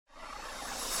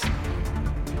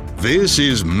This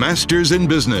is Masters in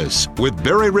Business with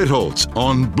Barry Ritholtz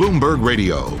on Bloomberg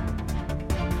Radio.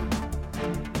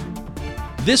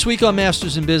 This week on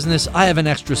Masters in Business, I have an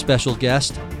extra special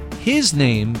guest. His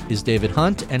name is David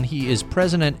Hunt, and he is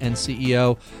president and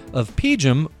CEO of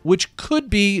PGIM, which could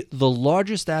be the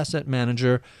largest asset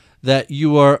manager that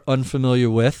you are unfamiliar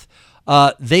with.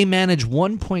 They manage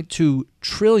 $1.2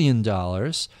 trillion,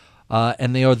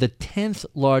 and they are the 10th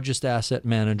largest asset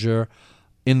manager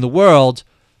in the world.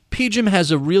 PGIM has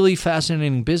a really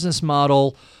fascinating business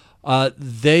model.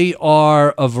 They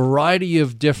are a variety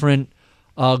of different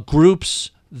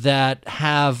groups that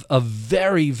have a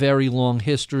very, very long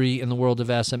history in the world of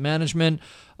asset management.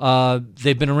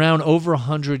 They've been around over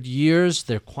 100 years.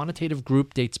 Their quantitative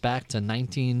group dates back to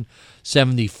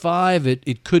 1975.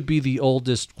 It could be the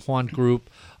oldest quant group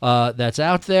that's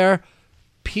out there.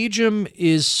 PGIM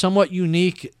is somewhat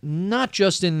unique, not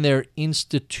just in their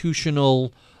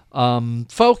institutional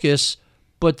focus,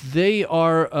 but they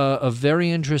are a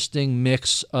very interesting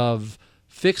mix of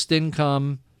fixed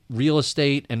income, real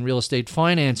estate, and real estate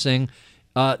financing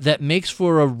that makes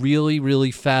for a really,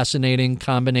 really fascinating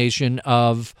combination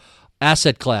of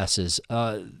asset classes.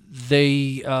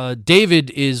 David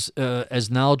is as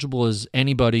knowledgeable as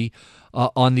anybody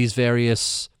on these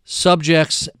various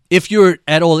subjects. If you're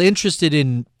at all interested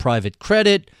in private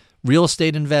credit, real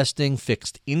estate investing,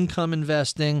 fixed income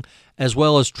investing, as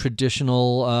well as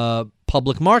traditional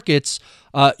public markets,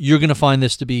 you're going to find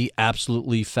this to be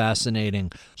absolutely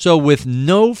fascinating. So with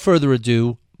no further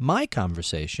ado, my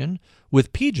conversation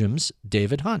with PGIM's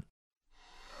David Hunt.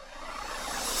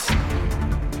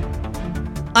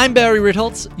 I'm Barry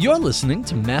Ritholtz. You're listening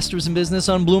to Masters in Business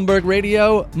on Bloomberg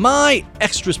Radio. My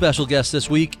extra special guest this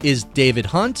week is David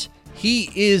Hunt. He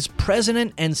is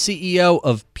president and CEO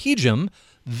of PGIM.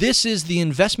 This is the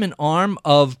investment arm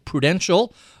of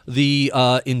Prudential, the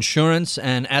insurance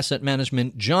and asset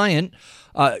management giant.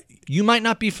 You might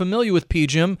not be familiar with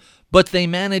PGIM, but they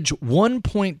manage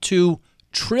 $1.2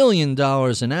 trillion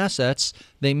in assets.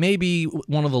 They may be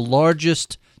one of the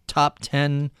largest top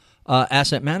 10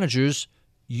 asset managers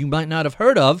you might not have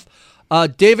heard of.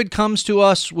 David comes to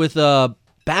us with a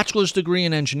bachelor's degree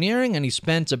in engineering, and he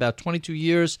spent about 22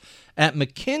 years at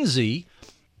McKinsey.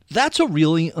 That's a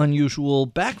really unusual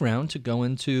background to go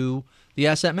into the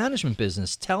asset management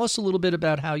business. Tell us a little bit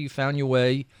about how you found your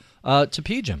way to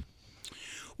PGIM.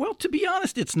 Well, to be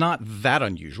honest, it's not that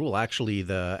unusual. Actually,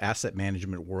 the asset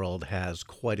management world has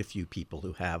quite a few people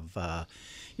who have,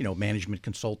 management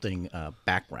consulting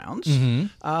backgrounds.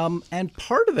 Mm-hmm. And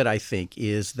part of it, I think,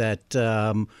 is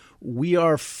that we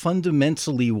are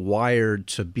fundamentally wired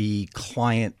to be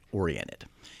client-oriented.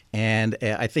 And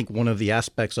I think one of the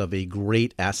aspects of a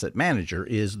great asset manager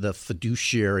is the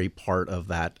fiduciary part of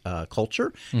that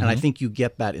culture. Mm-hmm. And I think you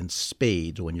get that in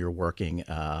spades when you're working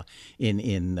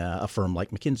in a firm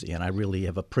like McKinsey. And I really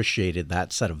have appreciated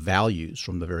that set of values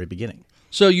from the very beginning.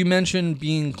 So you mentioned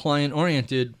being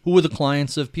client-oriented. Who are the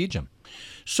clients of PGIM?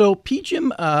 So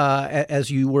PGIM,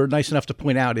 as you were nice enough to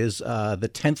point out, is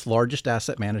the 10th largest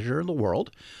asset manager in the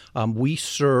world. We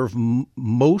serve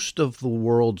most of the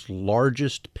world's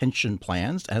largest pension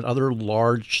plans and other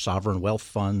large sovereign wealth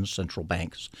funds, central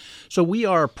banks. So we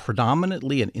are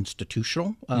predominantly an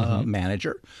institutional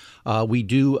manager. We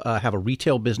do have a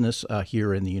retail business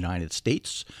here in the United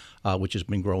States, which has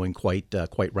been growing quite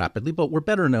rapidly, but we're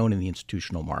better known in the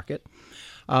institutional market.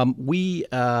 We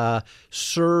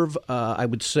serve, I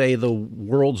would say, the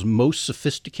world's most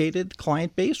sophisticated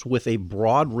client base with a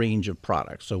broad range of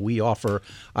products. So we offer,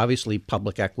 obviously,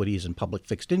 public equities and public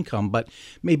fixed income, but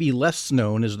maybe less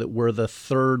known is that we're the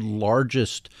third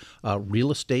largest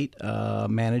real estate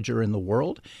manager in the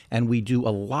world. And we do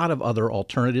a lot of other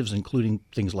alternatives, including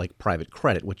things like private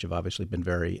credit, which have obviously been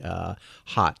very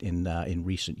hot in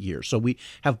recent years. So we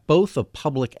have both a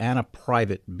public and a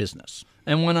private business.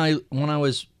 And when I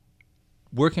was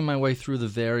working my way through the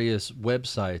various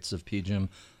websites of PGIM,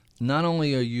 not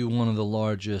only are you one of the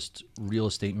largest real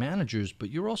estate managers,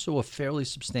 but you're also a fairly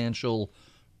substantial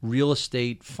real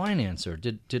estate financer.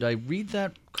 Did I read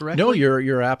that correctly? No,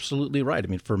 you're absolutely right. I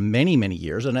mean, for many, many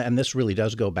years, and this really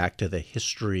does go back to the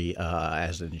history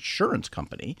as an insurance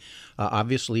company.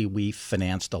 Obviously, we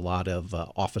financed a lot of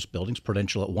office buildings.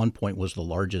 Prudential at one point was the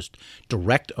largest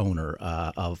direct owner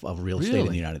of real estate in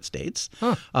the United States.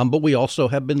 Huh. But we also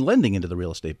have been lending into the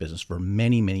real estate business for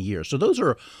many, many years. So those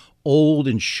are old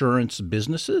insurance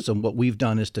businesses, and what we've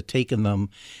done is to taken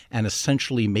them and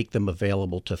essentially make them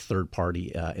available to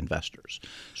third-party investors.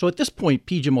 So at this point,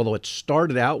 PGIM, although it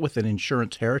started out with an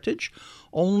insurance heritage,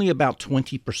 only about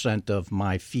 20% of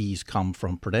my fees come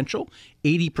from Prudential.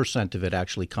 80% of it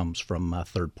actually comes from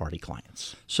third-party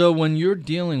clients. So when you're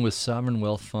dealing with sovereign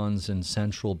wealth funds and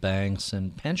central banks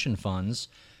and pension funds,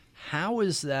 how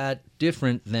is that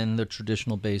different than the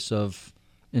traditional base of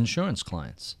insurance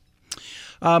clients?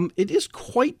 It is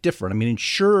quite different. I mean,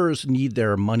 insurers need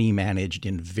their money managed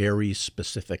in very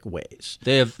specific ways.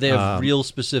 They have real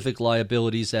specific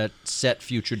liabilities at set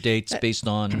future dates based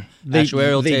on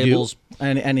actuarial tables.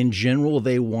 And in general,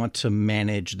 they want to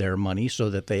manage their money so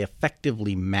that they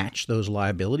effectively match those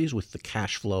liabilities with the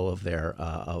cash flow of their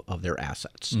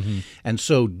assets. Mm-hmm. And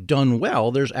so, done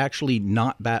well, there's actually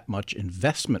not that much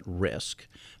investment risk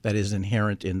that is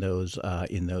inherent in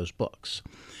those books.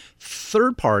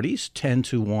 Third parties tend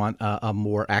to want a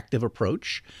more active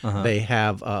approach. Uh-huh. They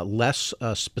have less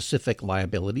specific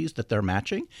liabilities that they're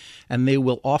matching, and they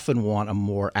will often want a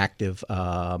more active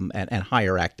and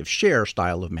higher active share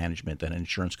style of management than an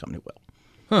insurance company will.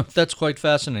 Huh, that's quite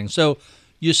fascinating. So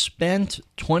you spent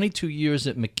 22 years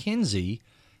at McKinsey.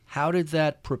 How did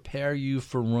that prepare you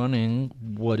for running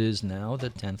what is now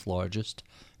the 10th largest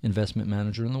investment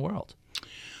manager in the world?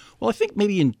 Well, I think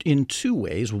maybe in two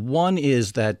ways. One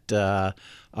is that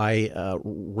I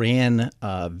ran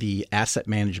the asset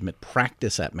management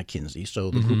practice at McKinsey, so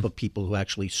the group of people who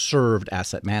actually served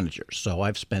asset managers. So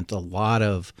I've spent a lot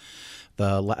of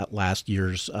the last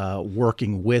years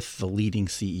working with the leading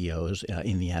CEOs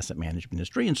in the asset management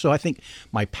industry. And so I think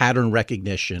my pattern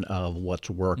recognition of what's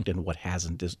worked and what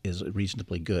hasn't is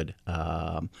reasonably good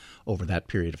over that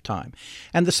period of time.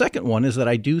 And the second one is that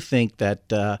I do think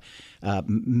that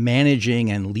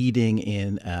managing and leading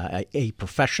in a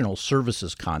professional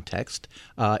services context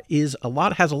has a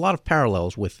lot of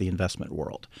parallels with the investment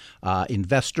world.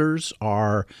 Investors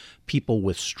are people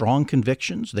with strong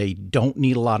convictions. They don't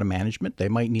need a lot of management. They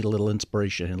might need a little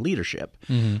inspiration and leadership.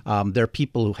 Mm-hmm. They're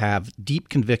people who have deep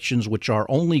convictions, which are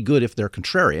only good if they're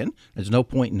contrarian. There's no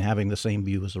point in having the same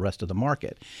view as the rest of the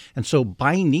market. And so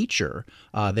by nature,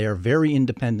 they are very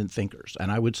independent thinkers.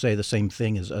 And I would say the same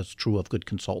thing is true of good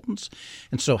consultants.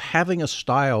 And so having a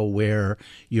style where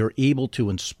you're able to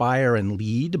inspire and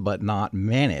lead but not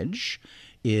manage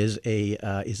is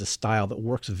a style that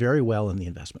works very well in the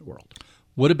investment world.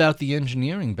 What about the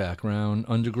engineering background,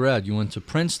 undergrad? You went to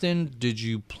Princeton. Did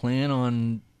you plan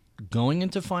on going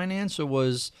into finance, or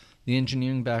was the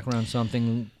engineering background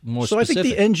something more specific? So I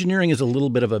think the engineering is a little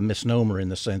bit of a misnomer in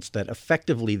the sense that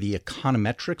effectively the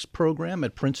econometrics program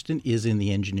at Princeton is in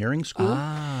the engineering school.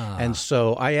 And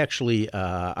so I actually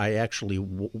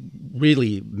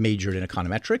really majored in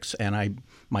econometrics, and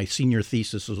my senior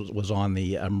thesis was on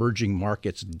the emerging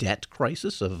markets debt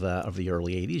crisis of the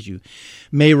early 80s. You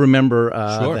may remember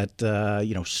that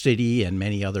Citi and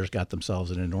many others got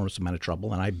themselves in an enormous amount of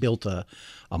trouble, and I built a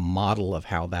model of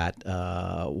how that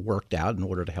worked out in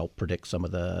order to help predict some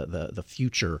of the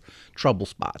future trouble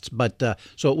spots. But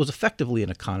so it was effectively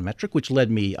an econometric, which led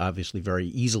me obviously very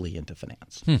easily into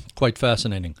finance. Quite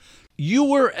fascinating. You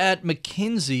were at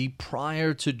McKinsey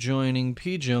prior to joining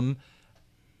PGIM.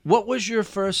 What was your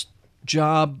first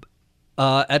job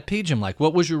at PGIM like?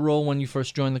 What was your role when you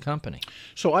first joined the company?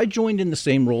 So I joined in the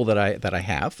same role that I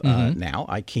have now.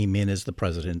 I came in as the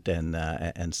president and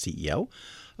CEO.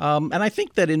 And I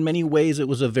think that in many ways it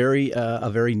was a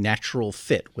very natural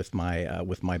fit with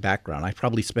my background. I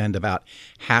probably spend about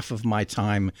half of my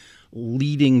time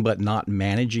leading but not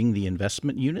managing the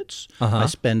investment units. I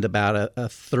spend about a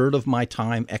third of my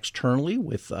time externally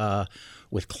with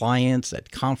clients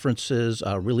at conferences,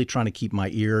 really trying to keep my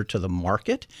ear to the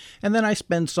market. And then I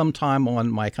spend some time on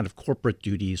my kind of corporate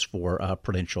duties for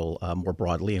Prudential more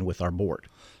broadly and with our board.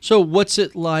 So what's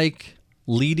it like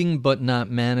leading but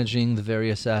not managing the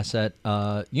various asset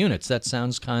units? That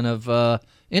sounds kind of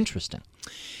interesting.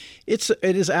 It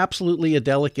is absolutely a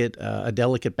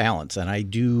delicate balance, and I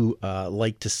do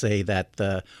like to say that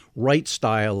the right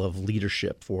style of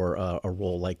leadership for a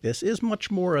role like this is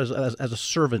much more as a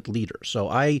servant leader. So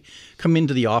I come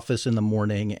into the office in the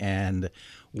morning, and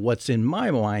what's in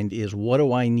my mind is, what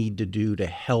do I need to do to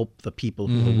help the people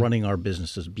who are running our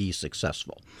businesses be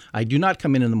successful? I do not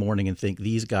come in the morning and think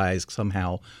these guys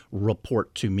somehow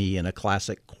report to me in a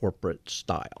classic corporate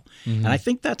style. And I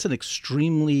think that's an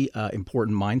extremely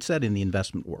important mindset in the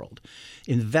investment world.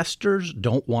 Investors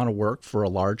don't want to work for a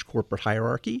large corporate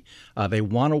hierarchy. They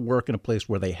want to work in a place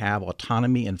where they have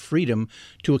autonomy and freedom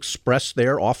to express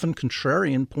their often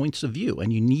contrarian points of view.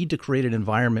 And you need to create an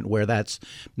environment where that's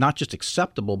not just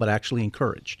acceptable, but actually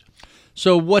encouraged.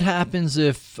 So what happens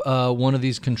if one of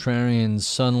these contrarians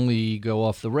suddenly go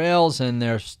off the rails and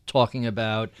they're talking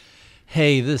about,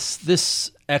 hey, this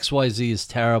XYZ is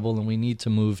terrible and we need to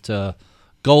move to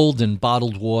gold and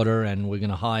bottled water and we're going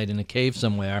to hide in a cave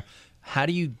somewhere, how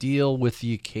do you deal with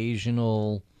the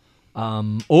occasional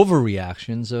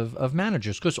overreactions of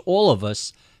managers? Because all of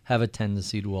us have a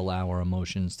tendency to allow our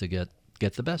emotions to get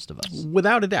the best of us.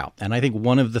 Without a doubt. And I think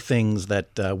one of the things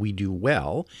that we do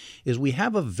well is we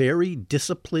have a very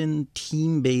disciplined,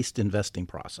 team-based investing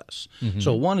process.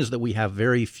 So one is that we have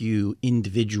very few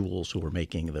individuals who are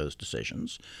making those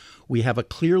decisions. We have a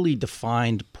clearly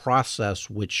defined process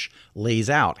which lays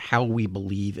out how we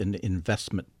believe an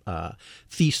investment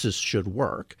thesis should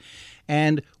work.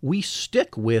 And we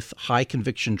stick with high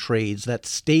conviction trades that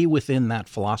stay within that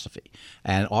philosophy.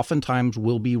 And oftentimes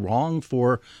we'll be wrong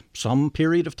for some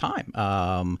period of time.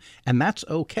 And that's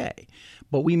okay.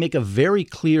 But we make a very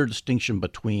clear distinction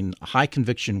between high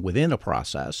conviction within a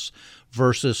process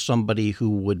versus somebody who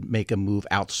would make a move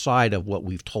outside of what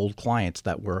we've told clients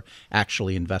that we're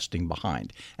actually investing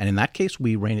behind. And in that case,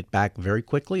 we rein it back very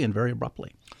quickly and very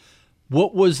abruptly.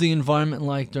 What was the environment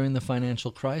like during the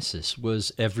financial crisis?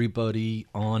 Was everybody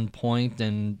on point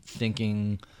and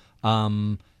thinking,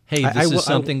 hey, this is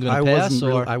something going to pass?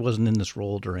 I wasn't in this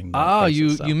role during the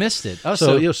crisis. You missed it. Oh,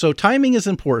 so timing is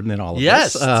important in all of this.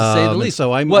 Yes, to say the least.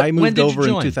 So I moved over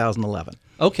in 2011.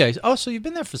 Okay. Oh, so you've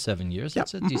been there for 7 years.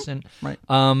 That's a decent. Right.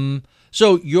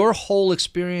 So your whole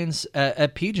experience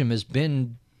at PGIM has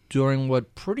been during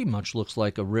what pretty much looks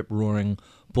like a rip-roaring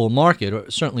bull market,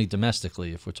 or certainly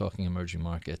domestically, if we're talking emerging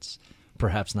markets,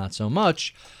 perhaps not so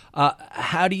much.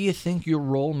 How do you think your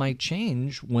role might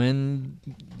change when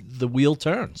the wheel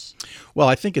turns? Well,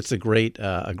 I think it's a great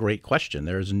question.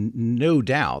 There's no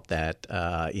doubt that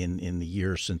in the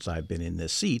years since I've been in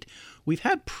this seat, we've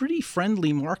had pretty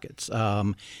friendly markets.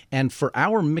 And for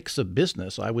our mix of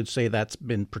business, I would say that's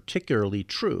been particularly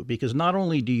true because not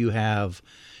only do you have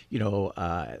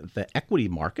the equity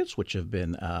markets, which have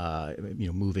been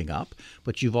moving up,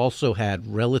 but you've also had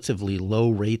relatively low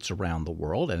rates around the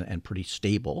world and pretty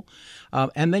stable.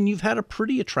 And then you've had a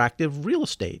pretty attractive real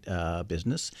estate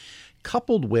business,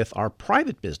 coupled with our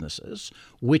private businesses,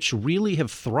 which really have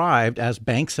thrived as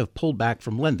banks have pulled back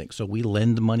from lending. So we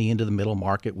lend money into the middle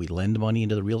market, we lend money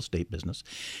into the real estate business,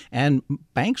 and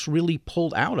banks really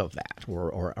pulled out of that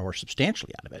or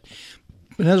substantially out of it.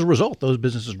 And as a result, those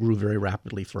businesses grew very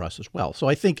rapidly for us as well. So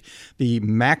I think the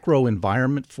macro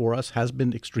environment for us has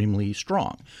been extremely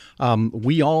strong.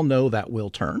 We all know that will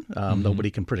turn.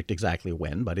 Nobody can predict exactly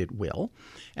when, but it will.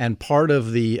 And part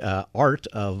of the art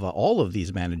of all of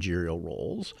these managerial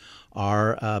roles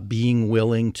are being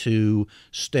willing to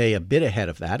stay a bit ahead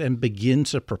of that and begin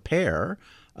to prepare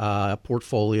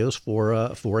portfolios for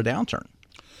a downturn.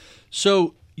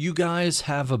 So PGIM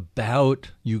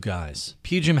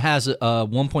has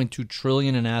 $1.2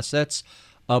 trillion in assets.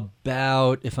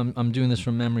 About, if I'm doing this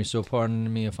from memory, so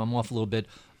pardon me if I'm off a little bit,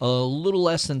 a little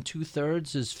less than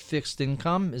 2/3 is fixed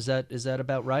income. Is that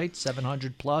about right?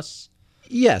 700 plus?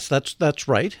 Yes, that's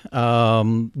right.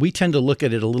 We tend to look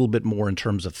at it a little bit more in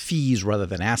terms of fees rather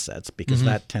than assets because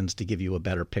that tends to give you a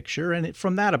better picture. And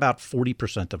from that, about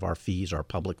 40% of our fees are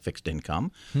public fixed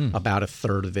income. About a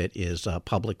third of it is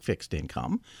public fixed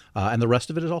income. And the rest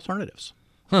of it is alternatives,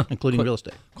 including real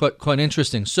estate. Quite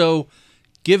interesting. So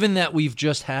given that we've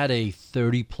just had a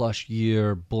 30-plus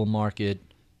year bull market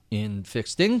in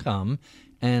fixed income,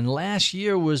 and last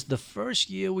year was the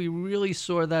first year we really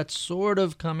saw that sort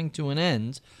of coming to an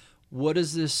end. What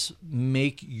does this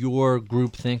make your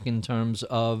group think in terms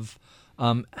of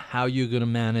how you're going to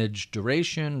manage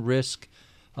duration, risk,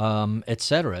 et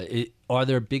cetera? Are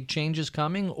there big changes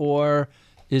coming, or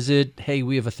is it, hey,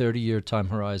 we have a 30-year time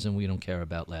horizon, we don't care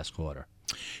about last quarter?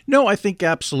 No, I think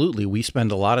absolutely. We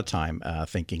spend a lot of time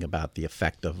thinking about the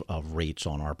effect of rates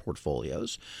on our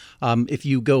portfolios. If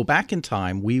you go back in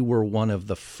time, we were one of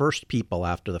the first people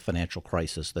after the financial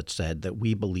crisis that said that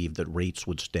we believed that rates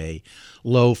would stay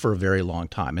low for a very long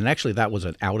time. And actually, that was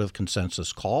an out of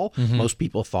consensus call. Most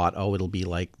people thought, it'll be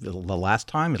like the last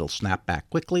time, it'll snap back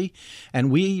quickly.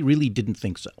 And we really didn't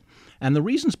think so. And the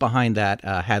reasons behind that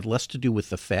had less to do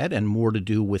with the Fed and more to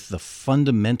do with the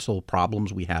fundamental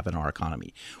problems we have in our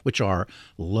economy, which are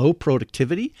low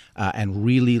productivity and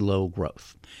really low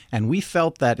growth. And we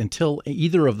felt that until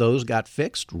either of those got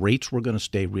fixed, rates were going to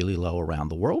stay really low around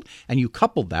the world. And you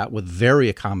coupled that with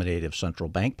very accommodative central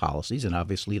bank policies, and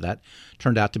obviously that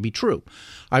turned out to be true.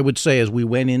 I would say as we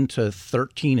went into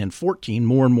 13 and 14,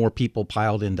 more and more people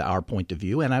piled into our point of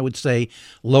view, and I would say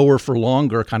lower for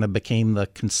longer kind of became the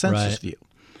consensus view.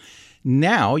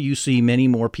 Now you see many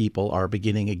more people are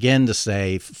beginning again to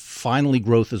say, finally,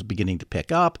 growth is beginning to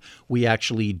pick up. We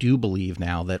actually do believe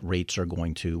now that rates are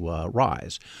going to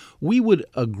rise. We would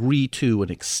agree to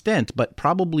an extent, but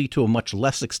probably to a much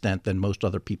less extent than most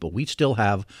other people. We still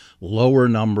have lower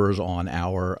numbers on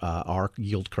our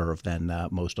yield curve than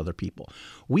most other people.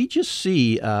 We just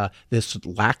see this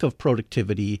lack of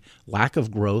productivity, lack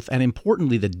of growth, and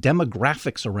importantly, the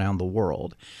demographics around the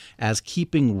world as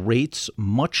keeping rates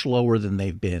much lower than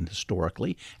they've been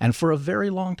historically and for a very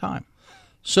long time.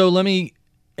 So let me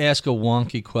ask a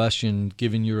wonky question,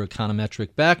 given your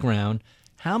econometric background.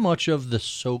 How much of the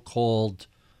so-called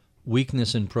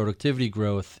weakness in productivity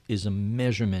growth is a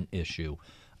measurement issue?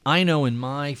 I know in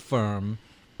my firm,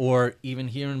 or even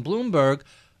here in Bloomberg,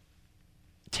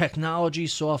 technology,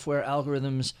 software,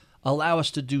 algorithms allow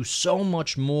us to do so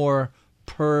much more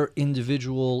per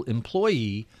individual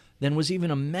employee than was even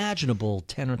imaginable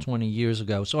 10 or 20 years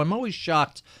ago. So I'm always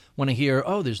shocked when I hear,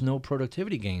 oh, there's no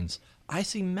productivity gains. I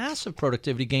see massive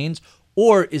productivity gains.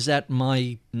 Or is that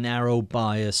my narrow,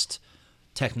 biased,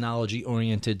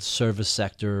 technology-oriented service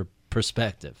sector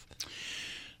perspective?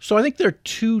 So I think there are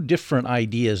two different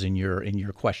ideas in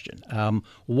your question.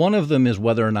 One of them is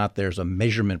whether or not there's a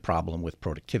measurement problem with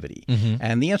productivity.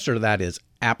 And the answer to that is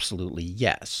absolutely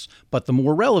yes. But the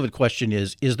more relevant question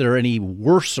is there any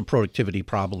worse a productivity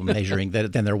problem measuring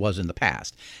than there was in the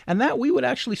past? And that we would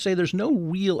actually say there's no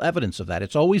real evidence of that.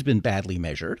 It's always been badly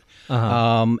measured.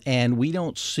 And we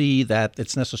don't see that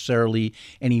it's necessarily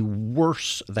any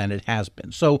worse than it has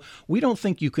been. So we don't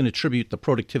think you can attribute the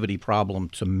productivity problem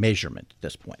to measurement at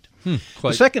this point.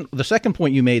 The second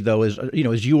point you made, though, is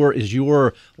is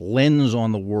your lens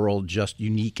on the world just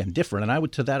unique and different? And I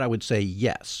would say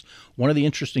yes. One of the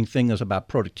interesting things about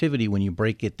productivity when you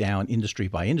break it down industry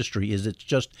by industry is it's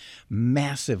just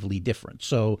massively different.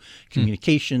 So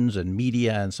communications and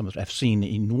media and some have seen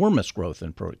enormous growth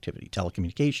in productivity,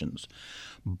 telecommunications.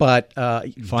 But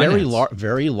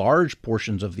very large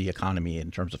portions of the economy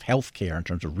in terms of healthcare, in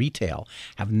terms of retail,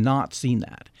 have not seen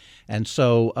that. And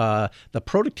so the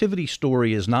productivity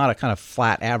story is not a kind of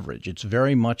flat average. It's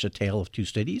very much a tale of two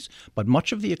cities, but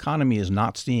much of the economy is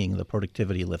not seeing the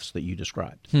productivity lifts that you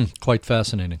described. Quite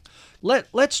fascinating.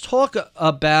 Let's talk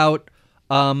about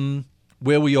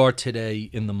where we are today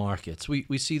in the markets.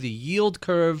 We see the yield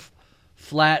curve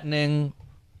flattening.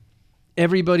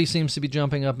 Everybody seems to be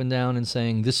jumping up and down and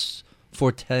saying this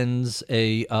portends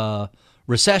a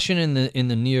recession in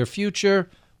the near future.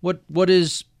 What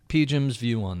is PGIM's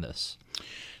view on this?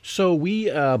 So we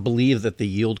believe that the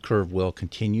yield curve will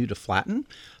continue to flatten.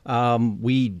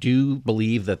 We do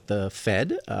believe that the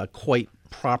Fed quite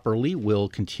properly will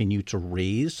continue to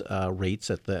raise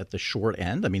rates at the short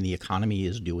end. I mean, the economy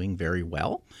is doing very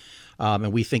well,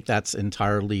 and we think that's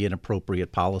entirely an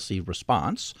appropriate policy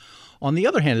response. On the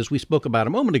other hand, as we spoke about a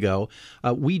moment ago,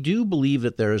 we do believe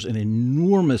that there's an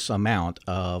enormous amount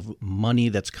of money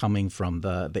that's coming from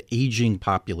the aging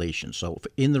population. So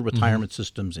in the retirement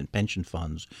systems and pension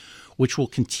funds, which will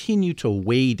continue to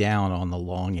weigh down on the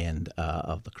long end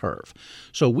of the curve.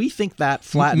 So we think that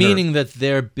flattener... Meaning that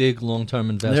they're big long-term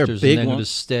investors and they're going to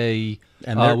stay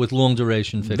with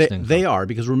long-duration fixed income. They are,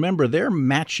 because remember, they're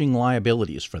matching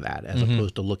liabilities for that as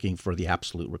opposed to looking for the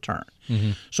absolute return.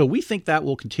 So we think that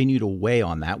will continue to weigh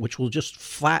on that, which will just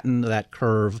flatten that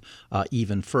curve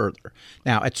even further.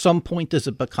 Now, at some point, does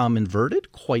it become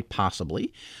inverted? Quite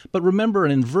possibly. But remember,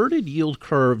 an inverted yield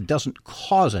curve doesn't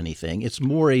cause anything. It's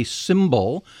more a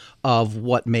symbol of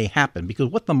what may happen, because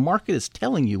what the market is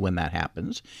telling you when that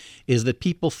happens is that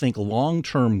people think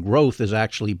long-term growth is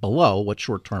actually below what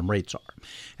short-term rates are.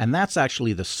 And that's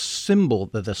actually the signal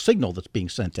that's being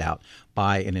sent out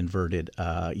by an inverted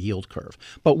yield curve.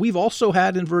 But we've also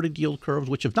had inverted yield curves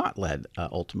which have not led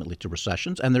ultimately to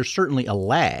recessions, and there's certainly a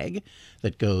lag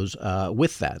that goes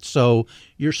with that. So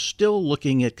you're still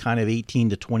looking at kind of 18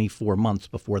 to 24 months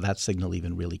before that signal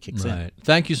even really kicks in.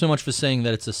 Thank you so much for saying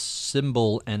that it's a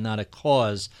symbol and not a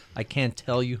cause. I can't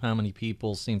tell you how many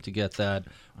people seem to get that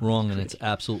wrong, and it's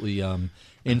absolutely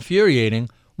infuriating.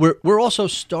 We're also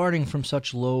starting from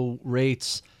such low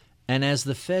rates, and as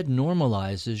the Fed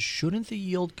normalizes, shouldn't the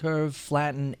yield curve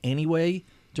flatten anyway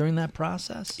during that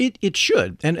process? It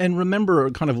should. And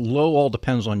remember, kind of low all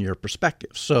depends on your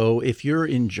perspective. So if you're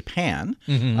in Japan,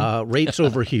 rates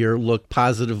over here look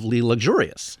positively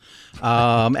luxurious.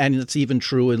 And it's even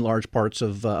true in large parts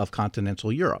of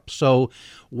continental Europe. So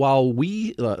while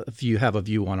we have a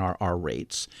view on our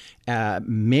rates,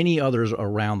 Many others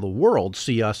around the world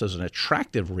see us as an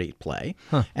attractive rate play,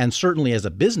 and certainly as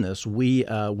a business,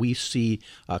 we see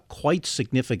quite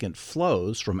significant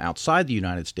flows from outside the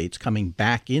United States coming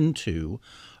back into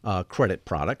credit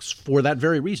products for that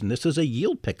very reason. This is a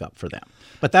yield pickup for them.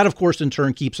 But that, of course, in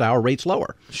turn keeps our rates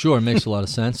lower. Sure, it makes a lot of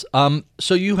sense.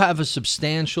 So you have a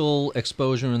substantial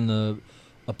exposure in the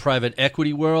private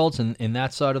equity world and in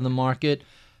that side of the market.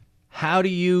 How do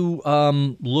you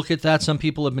look at that? Some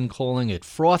people have been calling it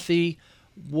frothy.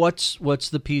 What's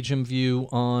the PGIM view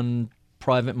on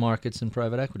private markets and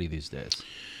private equity these days?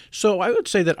 So I would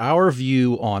say that our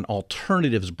view on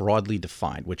alternatives broadly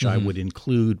defined, which I would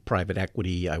include private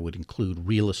equity, I would include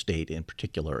real estate in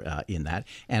particular in that,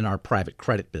 and our private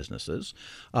credit businesses,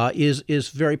 is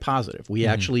very positive. We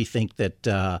actually think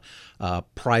that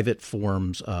private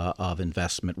forms of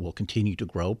investment will continue to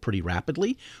grow pretty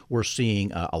rapidly. We're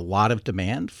seeing a lot of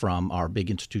demand from our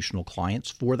big institutional clients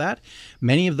for that.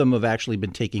 Many of them have actually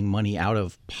been taking money out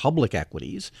of public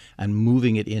equities and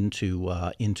moving it into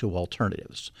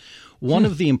alternatives. One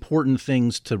of the important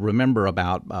things to remember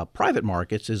about private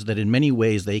markets is that in many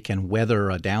ways they can weather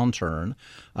a downturn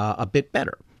a bit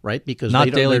better, right? Because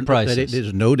not daily prices.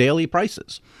 There's no daily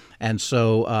prices. And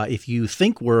so if you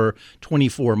think we're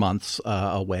 24 months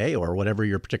away or whatever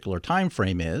your particular time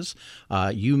frame is,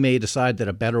 you may decide that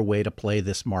a better way to play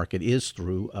this market is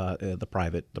through the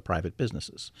private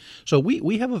businesses. So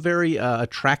we have a very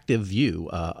attractive view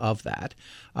of that.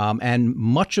 And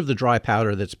much of the dry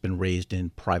powder that's been raised in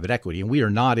private equity, and we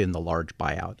are not in the large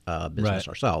buyout business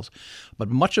ourselves, but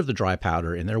much of the dry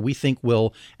powder in there we think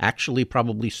will actually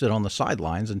probably sit on the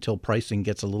sidelines until pricing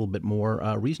gets a little bit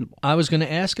more reasonable. I was going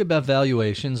to ask about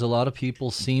valuations. A lot of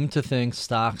people seem to think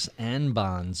stocks and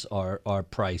bonds are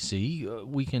pricey.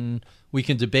 We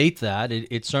can debate that.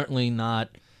 It's certainly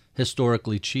not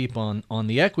historically cheap on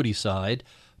the equity side.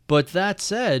 But that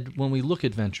said, when we look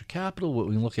at venture capital, when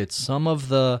we look at some of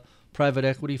the private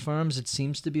equity firms, it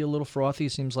seems to be a little frothy.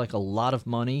 It seems like a lot of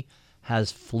money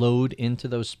has flowed into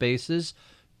those spaces.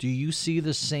 Do you see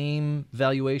the same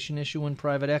valuation issue in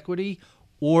private equity?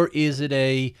 Or is it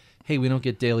hey, we don't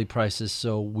get daily prices,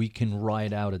 so we can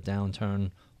ride out a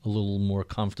downturn a little more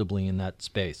comfortably in that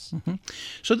space?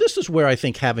 So this is where I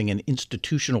think having an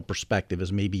institutional perspective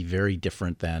is maybe very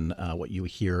different than what you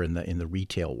hear in the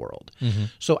retail world.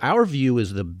 So our view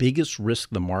is the biggest risk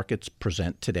the markets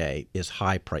present today is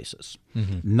high prices,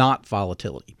 not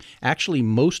volatility. Actually,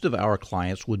 most of our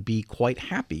clients would be quite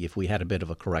happy if we had a bit of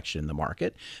a correction in the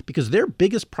market because their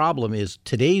biggest problem is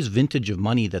today's vintage of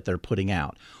money that they're putting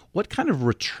out. What kind of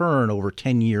return over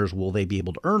 10 years will they be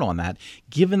able to earn on that,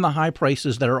 given the high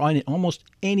prices that are on almost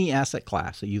any asset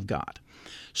class that you've got?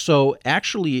 So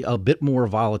actually, a bit more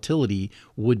volatility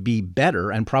would be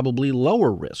better and probably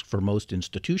lower risk for most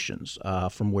institutions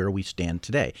from where we stand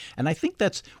today. And I think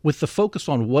that's with the focus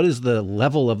on what is the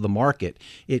level of the market,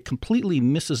 it completely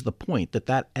misses the point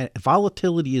that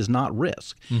volatility is not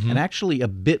risk. And actually, a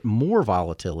bit more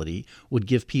volatility would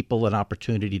give people an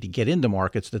opportunity to get into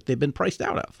markets that they've been priced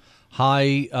out of.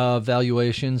 High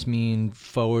valuations mean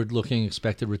forward-looking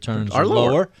expected returns are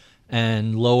lower.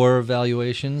 And lower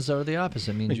valuations are the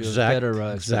opposite. It means you have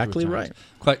better exactly returns.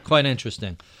 Right. Quite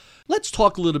interesting. Let's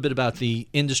talk a little bit about the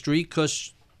industry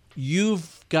because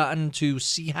you've gotten to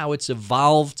see how it's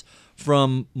evolved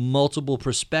from multiple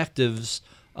perspectives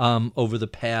over the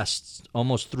past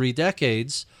almost 3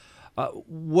 decades.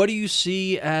 What do you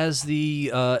see as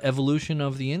the evolution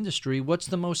of the industry? What's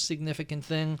the most significant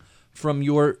thing from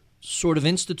your sort of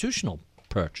institutional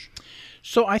perch?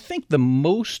 So I think the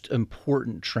most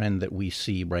important trend that we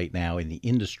see right now in the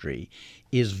industry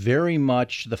is very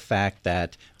much the fact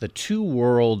that the two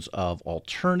worlds of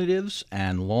alternatives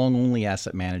and long-only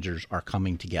asset managers are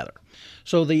coming together.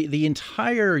 So the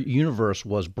entire universe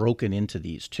was broken into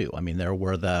these two. I mean, there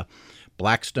were the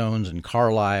Blackstones and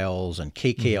Carlyles and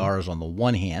KKRs on the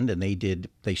one hand, and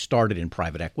they started in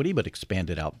private equity but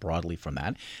expanded out broadly from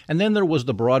that. And then there was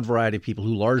the broad variety of people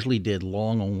who largely did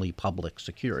long-only public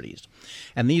securities.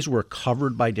 And these were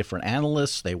covered by different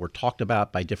analysts. They were talked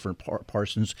about by different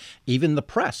persons. Even the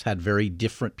press had very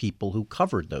different people who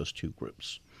covered those two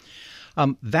groups.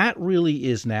 That really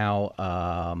is now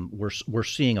we're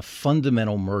seeing a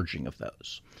fundamental merging of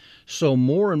those. So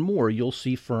more and more you'll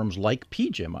see firms like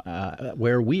PGIM,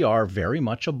 where we are very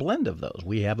much a blend of those.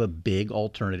 We have a big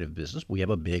alternative business. We have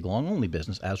a big long-only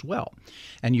business as well.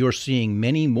 And you're seeing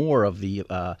many more of the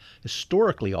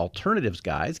historically alternatives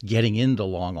guys getting into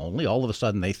long-only. All of a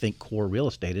sudden they think core real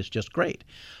estate is just great.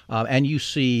 And you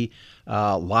see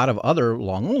a lot of other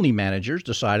long-only managers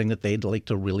deciding that they'd like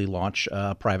to really launch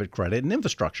private credit and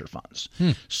infrastructure funds.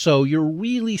 So you're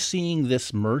really seeing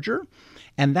this merger,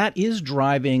 and that is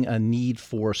driving a need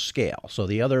for scale. So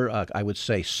the other, I would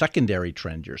say, secondary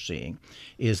trend you're seeing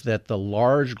is that the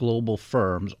large global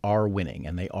firms are winning,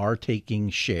 and they are taking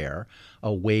share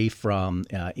away from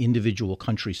individual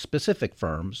country-specific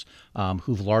firms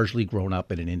who've largely grown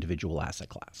up in an individual asset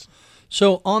class.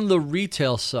 So on the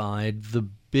retail side, the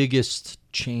biggest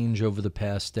change over the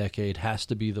past decade has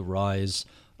to be the rise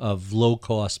of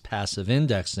low-cost passive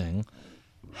indexing.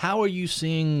 How are you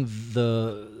seeing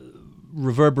the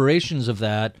reverberations of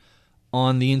that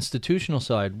on the institutional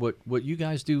side? What you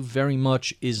guys do very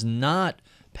much is not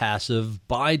passive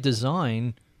by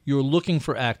design. You're looking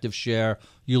for active share.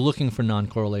 You're looking for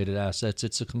non-correlated assets.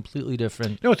 It's a completely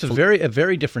different... No, it's a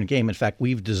very different game. In fact,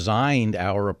 we've designed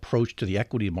our approach to the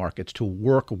equity markets to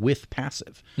work with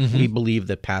passive. We believe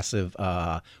that passive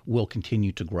will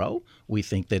continue to grow. We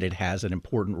think that it has an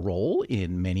important role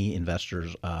in many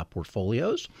investors'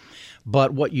 portfolios.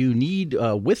 But what you need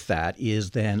with that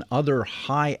is then other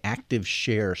high active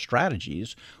share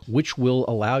strategies, which will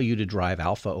allow you to drive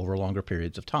alpha over longer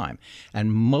periods of time.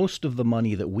 And most of the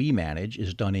money that we manage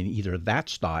is done in either that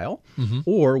style,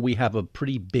 or we have a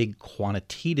pretty big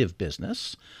quantitative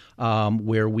business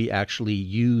where we actually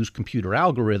use computer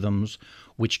algorithms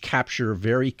which capture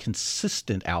very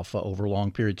consistent alpha over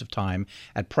long periods of time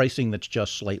at pricing that's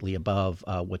just slightly above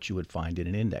what you would find in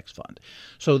an index fund.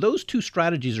 So those two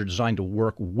strategies are designed to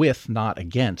work with, not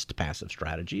against, passive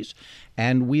strategies.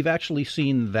 And we've actually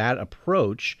seen that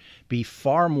approach be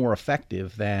far more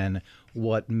effective than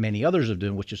what many others have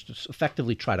done, which is to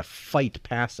effectively try to fight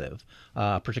passive,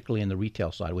 particularly in the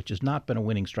retail side, which has not been a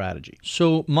winning strategy.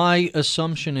 So my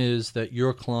assumption is that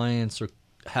your clients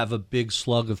have a big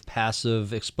slug of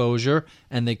passive exposure,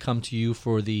 and they come to you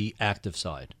for the active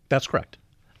side. That's correct.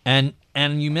 And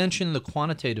you mentioned the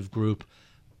quantitative group.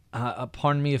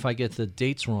 Pardon me if I get the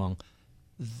dates wrong.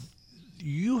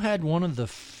 You had one of the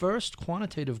first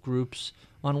quantitative groups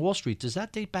on Wall Street. Does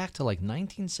that date back to like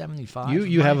 1975?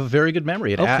 You have a very good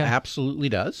memory. It absolutely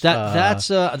does.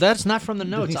 That's not from the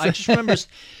notes. I just remember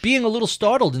being a little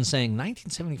startled and saying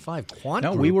 1975 quant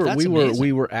group.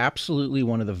 We were absolutely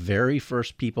one of the very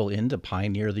first people in to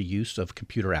pioneer the use of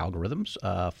computer algorithms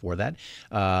for that.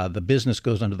 The business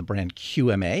goes under the brand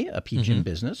QMA, a PGIM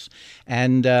business,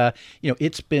 and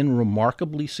it's been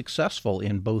remarkably successful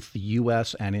in both the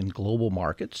U.S. and in global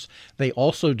markets. They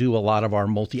also do a lot of our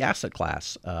multi-asset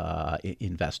class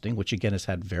investing, which again has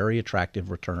had very attractive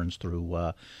returns through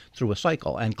a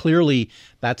cycle. And clearly,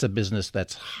 that's a business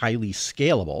that's highly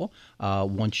scalable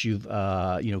once you've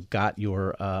got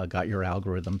your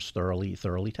algorithms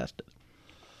thoroughly tested.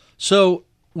 So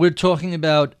we're talking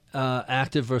about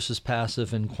active versus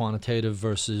passive and quantitative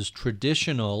versus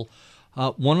traditional.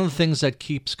 One of the things that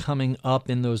keeps coming up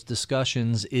in those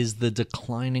discussions is the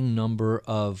declining number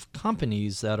of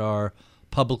companies that are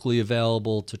publicly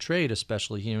available to trade,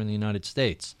 especially here in the United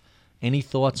States. Any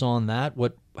thoughts on that?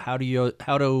 How does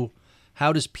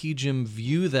PGIM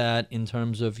view that in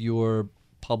terms of your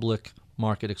public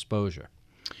market exposure?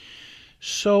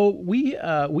 So we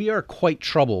are quite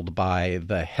troubled by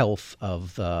the health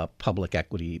of the public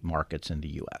equity markets in the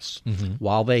U.S.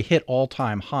 While they hit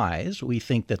all-time highs, we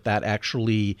think that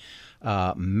actually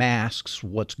masks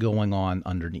what's going on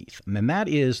underneath. And that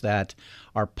is that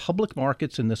our public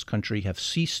markets in this country have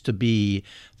ceased to be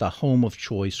the home of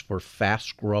choice for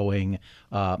fast-growing,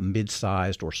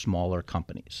 mid-sized or smaller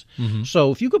companies.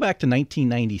 So if you go back to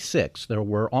 1996, there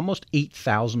were almost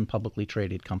 8,000 publicly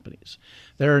traded companies.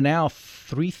 There are now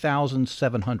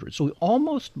 3,700. So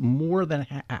almost more than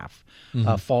half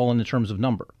fallen in terms of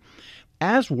number.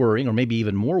 As worrying, or maybe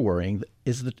even more worrying,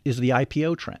 is the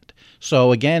IPO trend.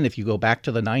 So again, if you go back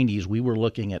to the 90s, we were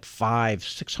looking at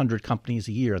 500-600 companies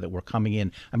a year that were coming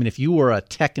in. I mean, if you were a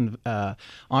tech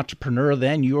entrepreneur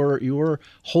then, your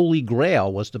holy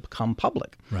grail was to become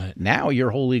public. Right. Now your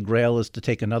holy grail is to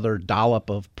take another dollop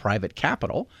of private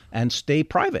capital and stay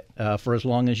private for as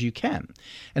long as you can.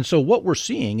 And so what we're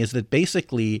seeing is that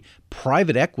basically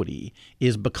private equity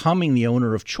is becoming the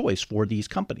owner of choice for these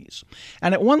companies.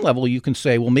 And at one level, you can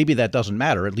say, well, maybe that doesn't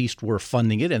matter. At least we're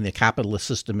funding it, and the capitalist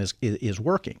system is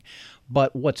working.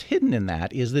 But what's hidden in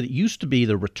that is that it used to be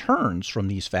the returns from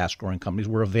these fast-growing companies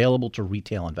were available to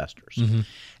retail investors,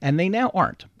 and they now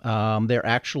aren't. They're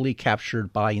actually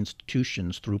captured by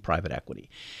institutions through private equity.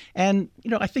 And,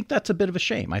 I think that's a bit of a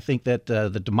shame. I think that the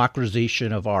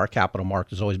democratization of our capital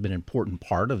market has always been an important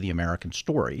part of the American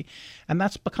story, and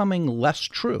that's becoming less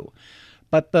true.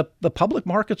 But the public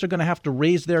markets are going to have to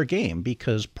raise their game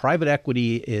because private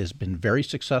equity has been very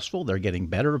successful. They're getting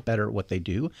better and better at what they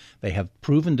do. They have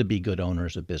proven to be good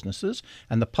owners of businesses.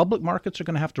 And the public markets are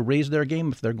going to have to raise their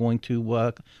game if they're going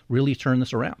to really turn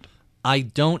this around. I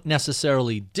don't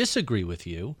necessarily disagree with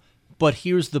you, but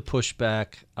here's the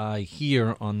pushback I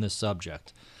hear on this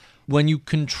subject. When you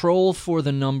control for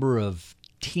the number of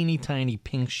teeny tiny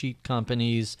pink sheet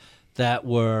companies that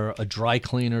were a dry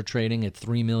cleaner trading at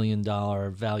 $3 million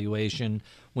valuation,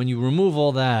 when you remove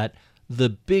all that, the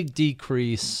big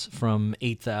decrease from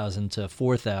 8,000 to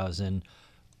 4,000,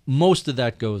 most of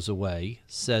that goes away,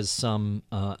 says some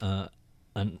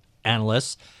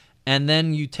analysts. And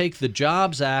then you take the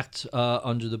Jobs Act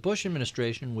under the Bush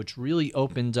administration, which really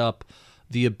opened up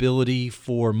the ability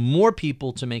for more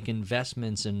people to make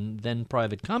investments in then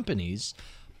private companies,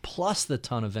 plus the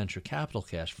ton of venture capital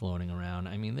cash floating around.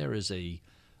 I mean, there is a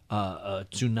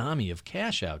tsunami of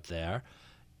cash out there.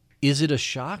 Is it a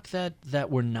shock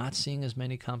that we're not seeing as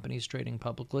many companies trading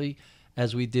publicly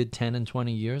as we did 10 and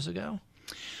 20 years ago?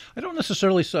 I don't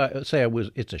necessarily say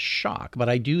it's a shock, but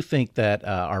I do think that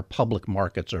our public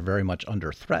markets are very much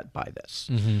under threat by this.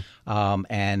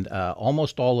 And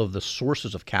almost all of the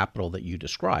sources of capital that you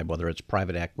describe, whether it's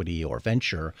private equity or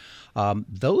venture,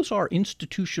 those are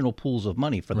institutional pools of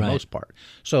money for the most part.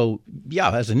 So,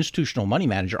 yeah, as an institutional money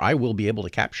manager, I will be able to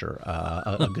capture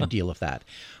a good deal of that.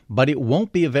 But it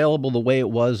won't be available the way it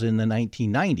was in the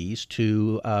 1990s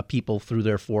to people through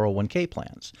their 401k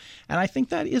plans. And I think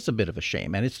that is a bit of a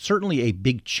shame. And it's certainly a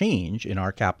big change in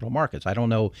our capital markets. I don't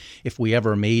know if we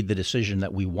ever made the decision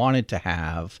that we wanted to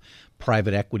have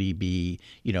private equity be,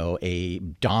 a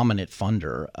dominant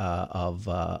funder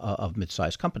of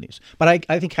mid-sized companies. But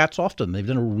I think hats off to them. They've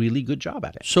done a really good job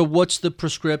at it. So what's the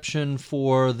prescription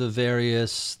for the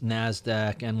various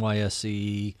NASDAQ,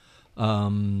 NYSE,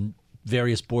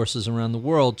 various bourses around the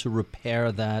world to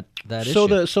repair that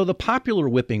issue? So the popular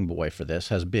whipping boy for this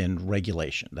has been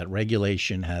regulation. That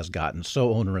regulation has gotten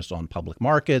so onerous on public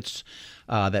markets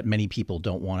that many people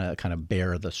don't want to kind of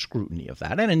bear the scrutiny of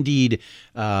that. And indeed,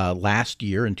 last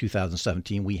year in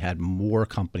 2017, we had more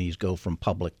companies go from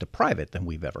public to private than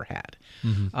we've ever had.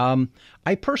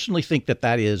 I personally think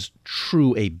that is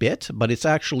true a bit, but it's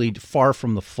actually far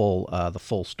from the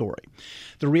full story.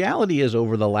 The reality is,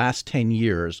 over the last 10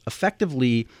 years,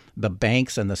 effectively, the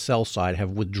banks and the sell side have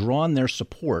withdrawn their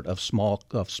support of small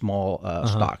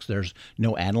stocks. There's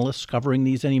no analysts covering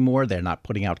these anymore. They're not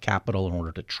putting out capital in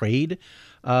order to trade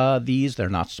these. They're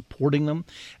not supporting them.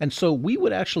 And so we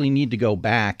would actually need to go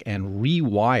back and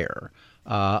rewire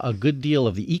a good deal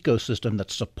of the ecosystem that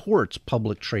supports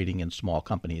public trading in small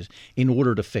companies in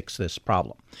order to fix this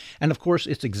problem. And of course,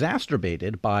 it's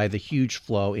exacerbated by the huge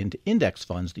flow into index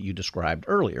funds that you described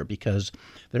earlier, because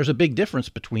there's a big difference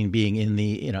between being in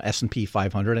the S&P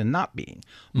 500 and not being.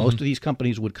 Most of these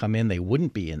companies would come in, they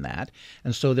wouldn't be in that,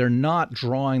 and so they're not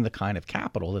drawing the kind of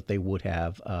capital that they would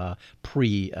have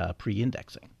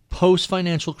pre-indexing.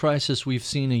 Post-financial crisis, we've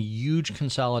seen a huge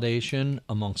consolidation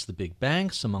amongst the big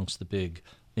banks, amongst the big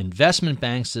investment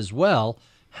banks as well.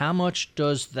 How much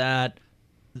does that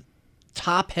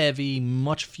top-heavy,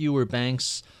 much fewer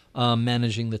banks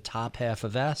managing the top half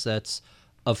of assets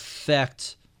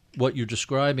affect what you're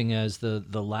describing as the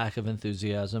lack of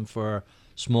enthusiasm for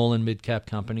small and mid-cap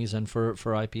companies and for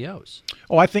IPOs?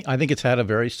 Oh, I think it's had a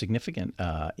very significant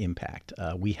impact.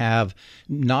 We have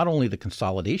not only the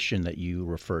consolidation that you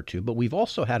refer to, but we've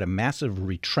also had a massive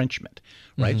retrenchment,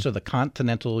 right? So the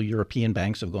continental European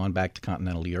banks have gone back to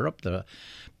continental Europe. The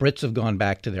Brits have gone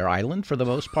back to their island for the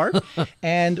most part.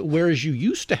 And whereas you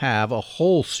used to have a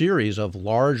whole series of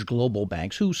large global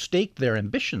banks who staked their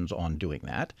ambitions on doing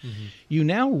that, you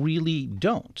now really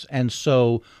don't. And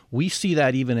so we see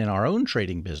that even in our own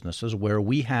trading businesses, where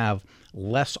we have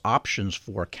less options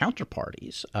for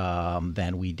counterparties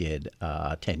than we did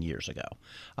 10 years ago.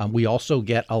 We also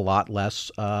get a lot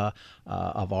less of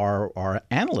our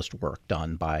analyst work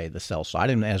done by the sell side.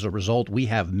 And as a result, we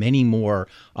have many more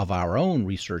of our own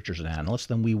researchers and analysts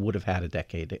than we would have had a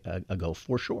decade ago,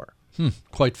 for sure.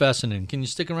 Quite fascinating. Can you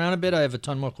stick around a bit? I have a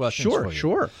ton more questions for you.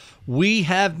 Sure. We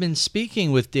have been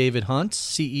speaking with David Hunt,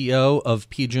 CEO of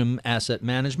PGIM Asset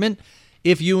Management.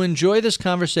 If you enjoy this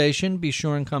conversation, be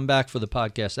sure and come back for the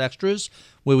podcast extras,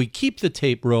 where we keep the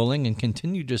tape rolling and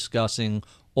continue discussing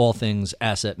all things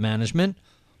asset management.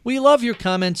 We love your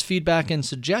comments, feedback, and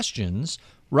suggestions.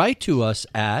 Write to us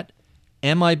at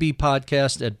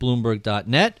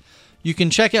mibpodcast@bloomberg.net. You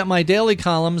can check out my daily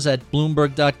columns at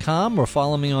Bloomberg.com or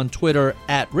follow me on Twitter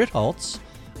at Ritholtz.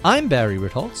 I'm Barry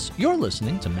Ritholtz. You're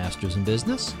listening to Masters in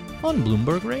Business on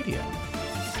Bloomberg Radio.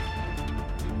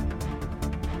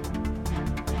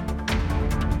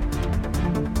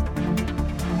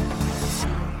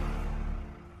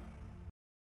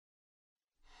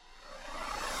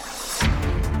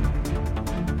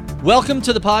 Welcome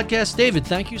to the podcast, David.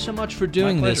 Thank you so much for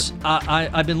doing this.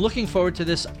 I've been looking forward to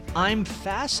this. I'm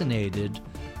fascinated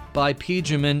by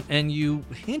PGIM, and you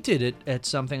hinted at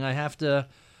something I have to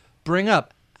bring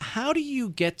up. How do you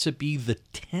get to be the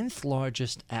 10th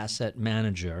largest asset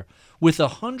manager with a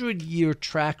 100-year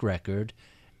track record?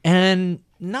 And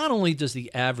not only does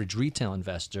the average retail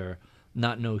investor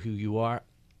not know who you are,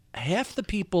 half the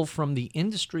people from the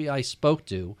industry I spoke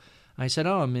to, I said,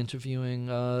 I'm interviewing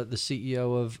the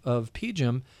CEO of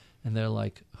PGIM, and they're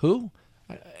like, who?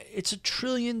 It's $1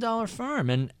 trillion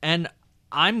firm, and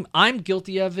I'm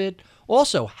guilty of it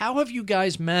also. How have you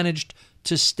guys managed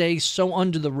to stay so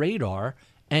under the radar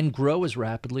and grow as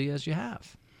rapidly as you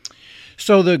have?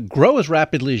 So the grow as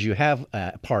rapidly as you have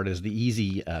part is the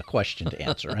easy question to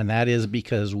answer, and that is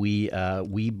because we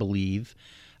believe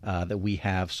that we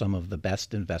have some of the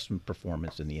best investment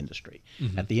performance in the industry.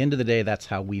 Mm-hmm. At the end of the day, that's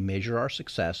how we measure our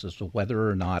success, as to whether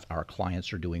or not our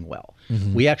clients are doing well.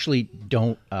 Mm-hmm. We actually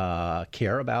don't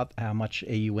care about how much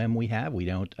AUM we have. We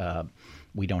don't have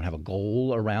a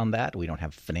goal around that. We don't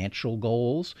have financial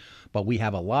goals, but we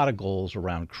have a lot of goals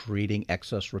around creating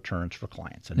excess returns for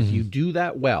clients. And if you do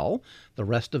that well, the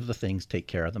rest of the things take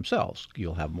care of themselves.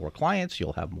 You'll have more clients,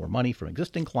 you'll have more money from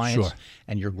existing clients,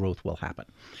 and your growth will happen.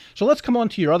 So let's come on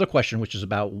to your other question, which is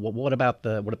about what about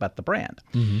the brand?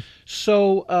 Mm-hmm.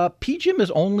 So PGIM is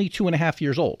only 2.5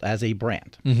 years old as a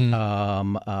brand.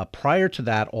 Mm-hmm. Prior to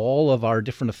that, all of our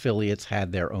different affiliates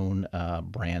had their own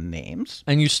brand names,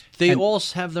 and they all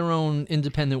have their own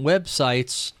independent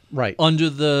websites, right, under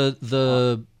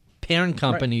the parent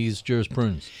company's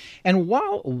jurisprudence. And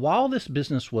while this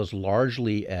business was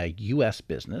largely a U.S.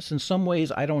 business, in some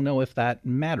ways, I don't know if that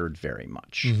mattered very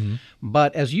much. Mm-hmm.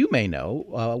 But as you may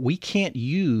know, we can't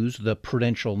use the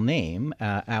Prudential name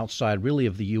outside really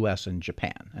of the U.S. and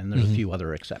Japan, and there's a few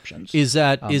other exceptions. Is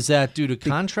that due to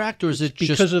contract, or is it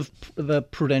because of the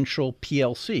Prudential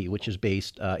PLC, which is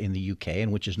based in the U.K.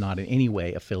 and which is not in any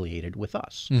way affiliated with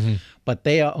us? Mm-hmm. But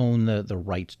they own the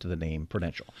rights to the name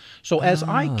Prudential. So as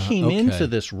I came into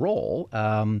this role,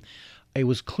 it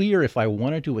was clear if I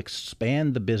wanted to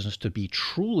expand the business to be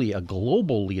truly a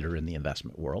global leader in the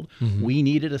investment world, we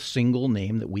needed a single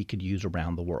name that we could use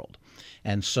around the world.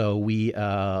 And so we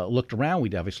looked around.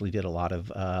 We obviously did a lot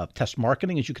of test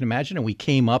marketing, as you can imagine, and we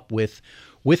came up with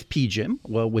PGIM,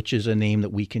 which is a name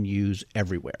that we can use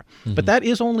everywhere. Mm-hmm. But that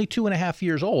is only 2.5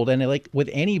 years old, and like with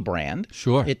any brand,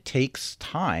 it takes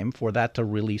time for that to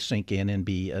really sink in and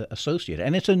be associated.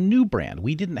 And it's a new brand.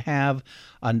 We didn't have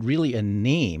really a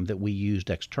name that we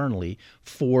used externally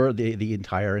for the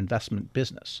entire investment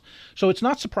business. So it's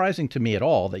not surprising to me at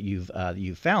all that you've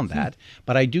found that,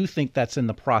 but I do think that's in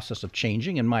the process of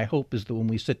changing, and my hope is that when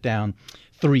we sit down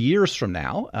 3 years from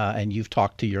now, and you've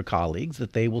talked to your colleagues,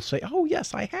 that they will say, oh,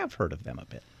 yes, I have heard of them a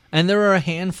bit. And there are a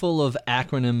handful of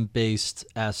acronym-based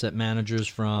asset managers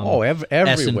from everywhere.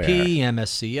 S&P,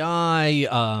 MSCI,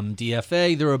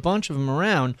 DFA. There are a bunch of them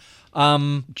around.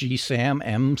 GSAM,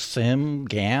 MSIM,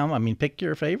 GAM. I mean, pick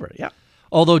your favorite. Yeah.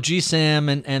 Although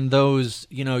GSAM and those,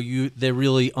 they're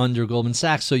really under Goldman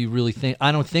Sachs, so you really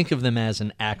I don't think of them as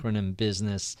an acronym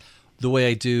business the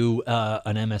way I do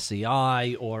an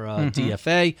MSCI or a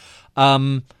DFA.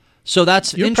 So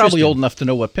that's You're probably old enough to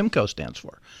know what PIMCO stands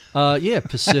for.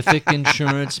 Pacific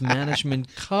Insurance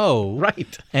Management Co.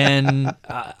 Right. And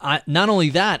not only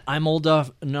that, I'm old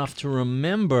enough to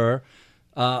remember,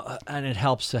 and it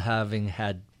helps to having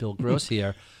had Bill Gross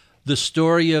here, the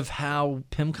story of how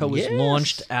PIMCO was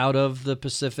launched out of the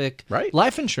Pacific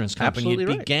Life Insurance Company.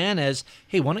 Absolutely it began as,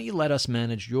 hey, why don't you let us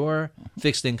manage your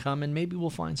fixed income, and maybe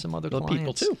we'll find some other clients.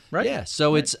 People too, right? Yeah,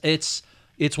 so it's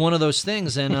one of those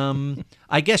things, and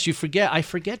I guess I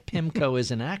forget PIMCO is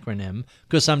an acronym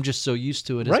because I'm just so used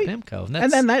to it as PIMCO.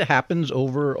 And then that happens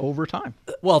over time.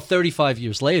 Well, 35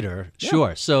 years later,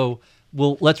 sure. So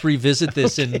let's revisit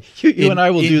this in you and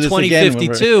I will do this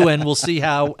 2052, and we'll see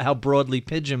how broadly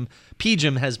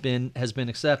PGIM has been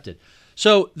accepted.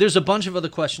 So there's a bunch of other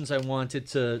questions I wanted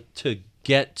to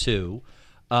get to.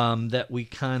 that we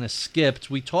kind of skipped.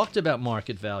 We talked about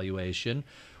market valuation.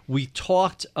 We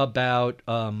talked about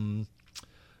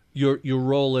your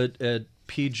role at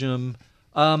PGIM.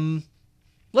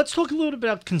 Let's talk a little bit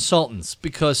about consultants,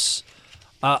 because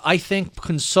I think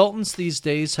consultants these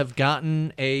days have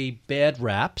gotten a bad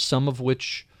rap, some of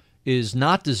which is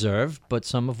not deserved, but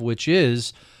some of which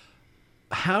is.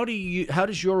 How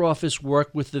does your office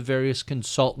work with the various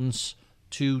consultants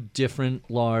to different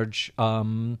large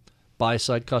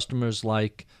buy-side customers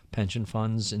like pension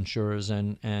funds, insurers,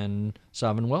 and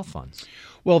sovereign wealth funds?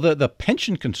 Well, the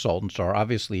pension consultants are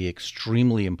obviously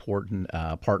extremely important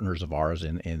partners of ours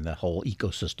in the whole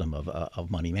ecosystem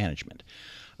of money management.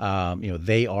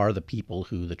 They are the people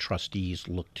who the trustees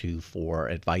look to for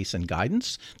advice and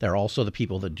guidance. They're also the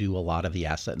people that do a lot of the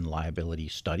asset and liability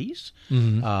studies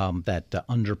that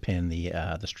underpin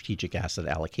the strategic asset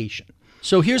allocation.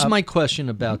 So here's my question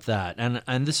about that,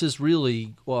 and this is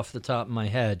really off the top of my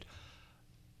head.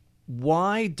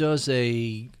 Why does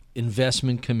a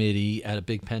investment committee at a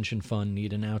big pension fund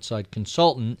need an outside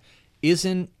consultant?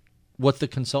 Isn't what the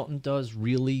consultant does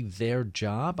really their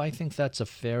job? I think that's a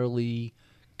fairly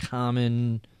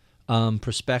common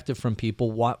perspective from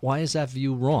people. Why is that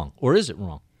view wrong, or is it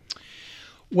wrong?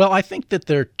 Well, I think that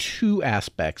there are two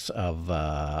aspects of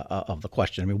the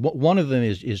question. I mean, one of them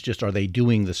is just, are they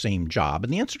doing the same job?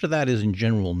 And the answer to that is, in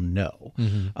general, no.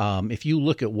 If you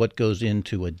look at what goes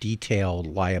into a detailed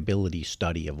liability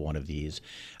study of one of these,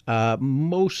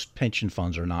 most pension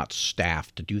funds are not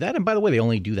staffed to do that. And by the way, they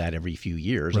only do that every few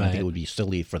years. Right. And I think it would be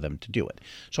silly for them to do it.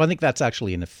 So I think that's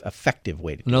actually an effective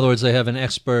way to do it. In other words, they have an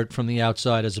expert from the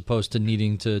outside as opposed to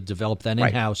needing to develop that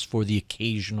in-house for the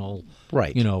occasional,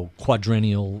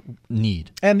 quadrennial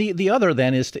need. And the other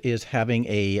then is having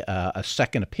a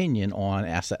second opinion on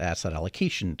asset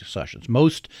allocation discussions.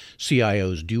 Most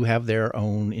CIOs do have their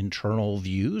own internal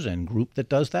views and group that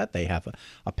does that. They have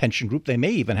a pension group. They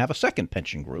may even have a second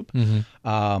pension group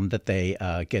that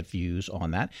they get views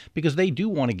on that, because they do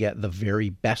want to get the very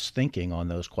best thinking on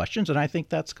those questions, and I think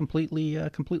that's completely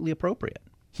appropriate.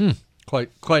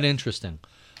 Quite interesting.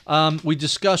 We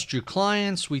discussed your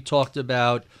clients. We talked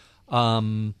about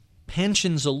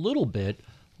pensions a little bit.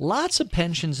 Lots of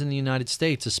pensions in the United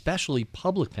States, especially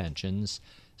public pensions,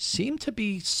 seem to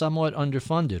be somewhat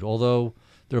underfunded, although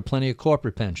there are plenty of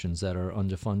corporate pensions that are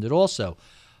underfunded also.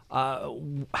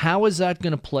 How is that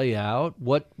going to play out?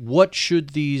 What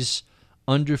should these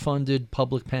underfunded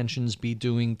public pensions be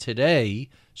doing today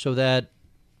so that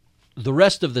the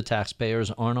rest of the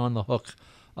taxpayers aren't on the hook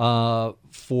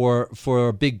for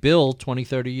a big bill 20,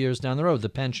 30 years down the road? The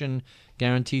Pension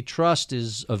Guaranty Trust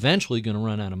is eventually going to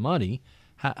run out of money.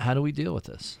 How do we deal with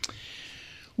this?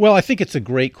 Well, I think it's a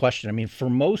great question. I mean, for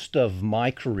most of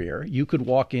my career, you could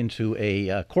walk into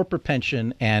a corporate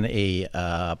pension and a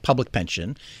public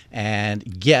pension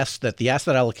and guess that the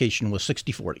asset allocation was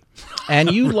 60-40.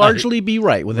 And you'd largely be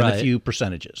right within a few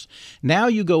percentages. Now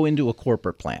you go into a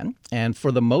corporate plan, and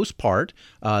for the most part,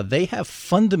 they have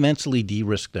fundamentally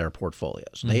de-risked their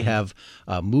portfolios. They have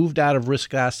moved out of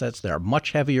risk assets. They're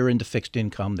much heavier into fixed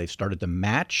income. They've started to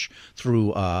match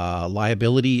through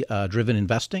liability-driven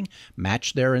investing,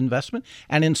 match their investment.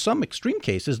 And in some extreme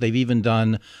cases, they've even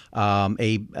done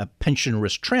a pension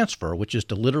risk transfer, which is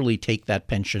to literally take that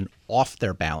pension off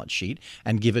their balance sheet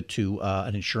and give it to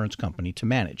an insurance company to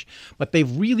manage. But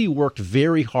they've really worked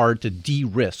very hard to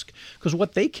de-risk, because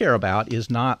what they care about is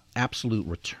not absolute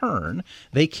return.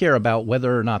 They care about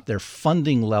whether or not their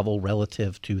funding level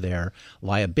relative to their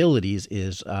liabilities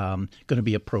is going to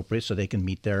be appropriate so they can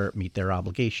meet their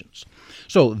obligations.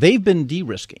 So they've been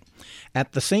de-risking.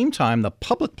 At the same time, the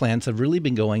public plans have really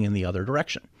been going in the other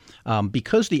direction.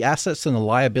 Because the assets and the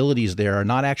liabilities there are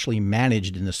not actually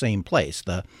managed in the same place.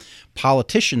 The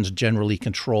politicians generally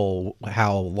control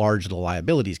how large the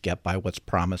liabilities get by what's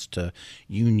promised to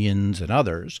unions and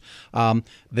others.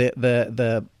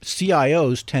 The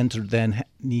CIOs tend to then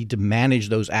need to manage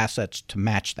those assets to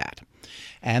match that.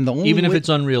 And the only even if it's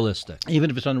unrealistic.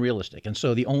 Even if it's unrealistic. And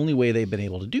so the only way they've been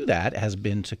able to do that has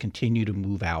been to continue to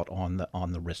move out on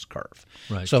the risk curve.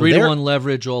 Right. So 3-to-1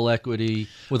 leverage, all equity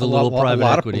with a little private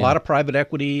equity. A lot of private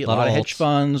equity, a lot of hedge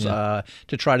funds to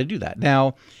try to do that.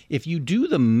 Now, if you do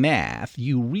the math,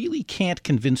 you really can't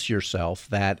convince yourself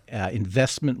that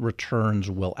investment returns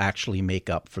will actually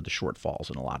make up for the shortfalls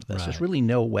in a lot of this. Right. There's really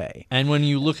no way. And when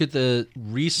you look at the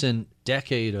recent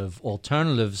decade of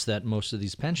alternatives that most of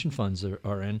these pension funds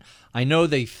are in, I know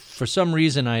they, for some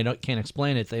reason I can't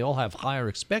explain it, they all have higher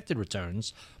expected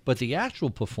returns, but the actual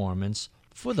performance,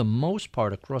 for the most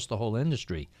part across the whole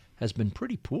industry, has been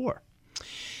pretty poor.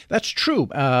 That's true,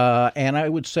 and I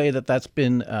would say that that's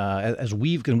been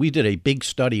we did a big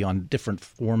study on different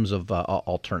forms of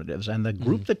alternatives, and the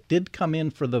group that did come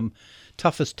in for the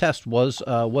toughest test was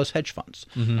hedge funds,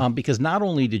 because not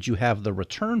only did you have the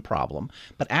return problem,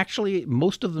 but actually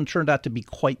most of them turned out to be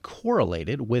quite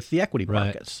correlated with the equity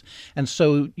markets. And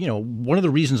so, one of the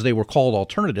reasons they were called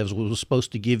alternatives was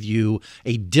supposed to give you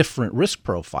a different risk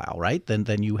profile, right,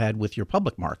 than you had with your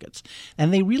public markets.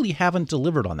 And they really haven't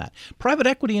delivered on that. Private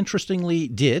equity, interestingly,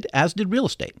 did, as did real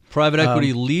estate. Private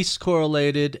equity least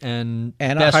correlated and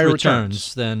best higher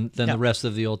returns than the rest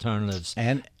of the alternatives.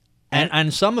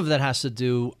 And some of that has to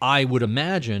do, I would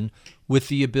imagine, with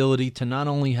the ability to not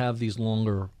only have these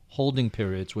longer holding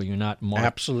periods where you're not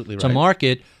marked to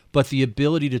market, but the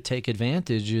ability to take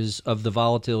advantages of the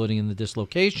volatility and the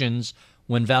dislocations.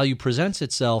 When value presents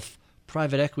itself,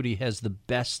 private equity has the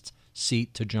best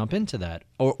seat to jump into that.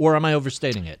 Or am I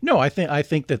overstating it? No, I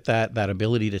think that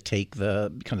ability to take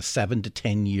the kind of 7 to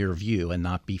 10 year view and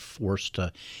not be forced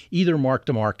to either mark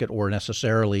to market or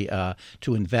necessarily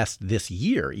to invest this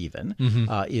year even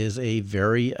is a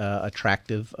very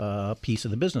attractive piece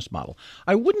of the business model.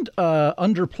 I wouldn't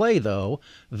underplay, though,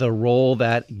 the role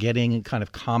that getting kind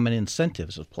of common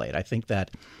incentives have played. I think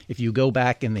that if you go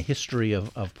back in the history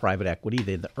of private equity,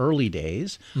 the early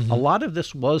days, a lot of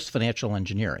this was financial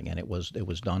engineering, and it was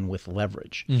done with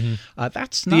leverage.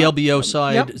 That's not the LBO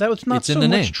side. Yep, that's not so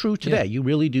much true today. Yeah. You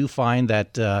really do find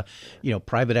that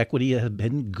private equity have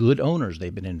been good owners.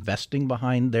 They've been investing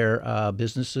behind their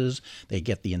businesses. They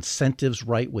get the incentives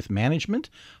right with management,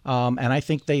 and I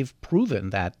think they've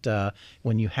proven that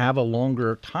when you have a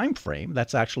longer time frame,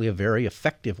 that's actually a very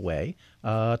effective way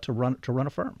to run a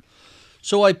firm.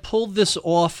 So I pulled this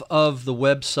off of the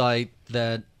website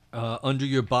that under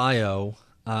your bio,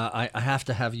 I have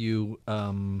to have you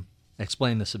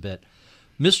explain this a bit.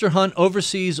 Mr. Hunt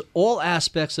oversees all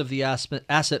aspects of the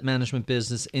asset management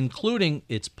business, including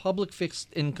its public fixed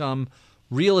income,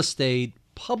 real estate,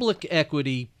 public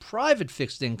equity, private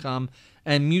fixed income,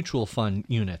 and mutual fund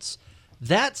units.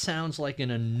 That sounds like an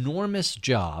enormous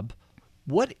job.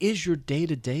 What is your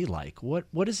day-to-day like?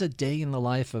 What is a day in the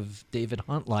life of David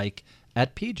Hunt like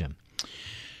at PGIM?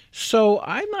 So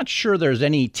I'm not sure there's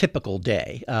any typical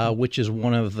day, which is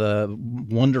one of the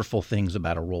wonderful things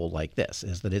about a role like this,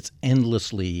 is that it's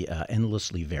endlessly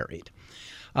varied.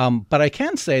 But I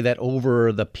can say that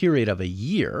over the period of a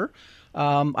year,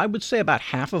 I would say about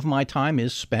half of my time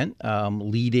is spent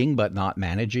leading but not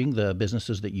managing the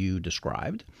businesses that you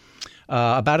described.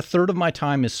 About a third of my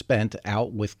time is spent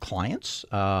out with clients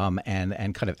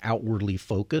and kind of outwardly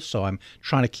focused. So I'm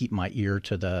trying to keep my ear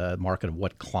to the market of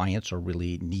what clients are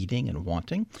really needing and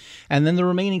wanting. And then the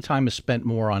remaining time is spent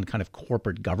more on kind of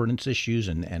corporate governance issues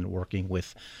and working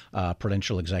with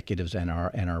Prudential executives and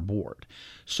our board.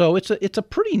 So it's a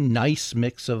pretty nice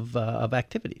mix of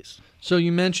activities. So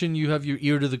you mentioned you have your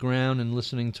ear to the ground and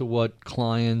listening to what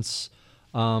clients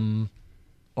are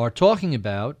talking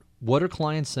about. What are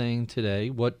clients saying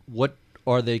today? What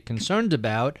are they concerned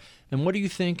about? And what do you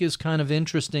think is kind of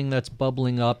interesting that's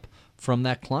bubbling up from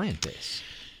that client base?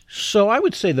 So I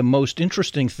would say the most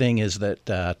interesting thing is that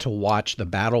to watch the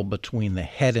battle between the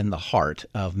head and the heart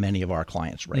of many of our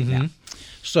clients right now.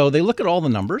 So they look at all the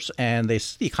numbers and they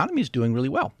see the economy is doing really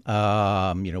well.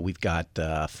 We've got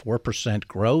 4%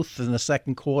 growth in the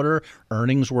second quarter.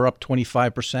 Earnings were up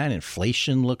 25%.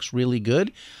 Inflation looks really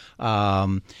good.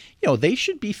 They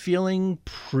should be feeling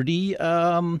pretty,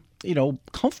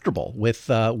 comfortable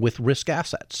with risk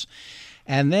assets.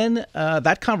 And then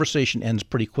that conversation ends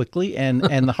pretty quickly, and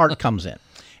the heart comes in.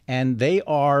 And they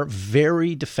are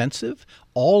very defensive.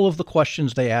 All of the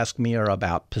questions they ask me are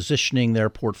about positioning their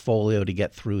portfolio to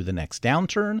get through the next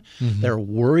downturn. They're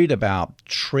worried about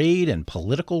trade and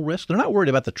political risk. They're not worried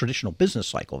about the traditional business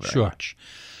cycle very much.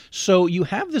 So you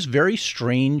have this very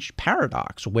strange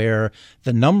paradox where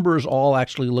the numbers all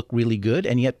actually look really good,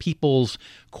 and yet people's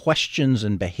questions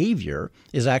and behavior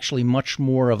is actually much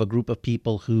more of a group of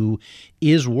people who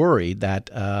is worried that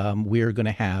we're going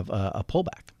to have a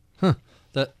pullback.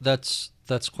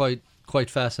 That's quite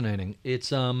fascinating.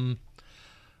 It's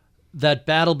that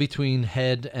battle between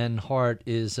head and heart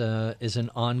is an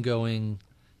ongoing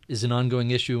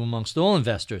issue amongst all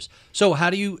investors. So how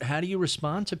do you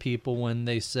respond to people when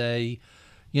they say,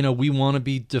 we want to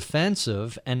be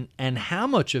defensive, and how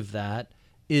much of that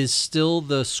is still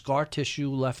the scar tissue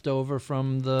left over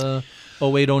from the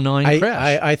 08-09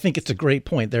 crash. I think it's a great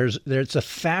point. There's a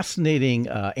fascinating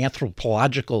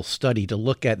anthropological study to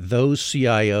look at those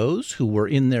CIOs who were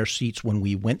in their seats when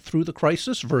we went through the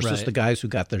crisis versus the guys who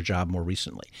got their job more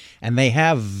recently. And they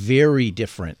have very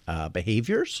different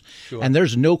behaviors. Sure. And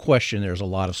there's no question there's a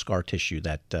lot of scar tissue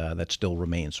that still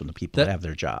remains from the people that have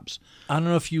their jobs. I don't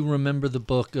know if you remember the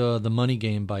book The Money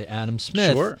Game by Adam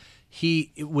Smith. Sure.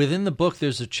 Within the book,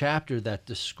 there's a chapter that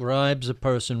describes a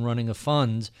person running a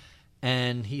fund,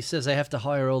 and he says, I have to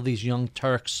hire all these young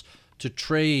Turks to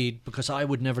trade because I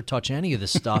would never touch any of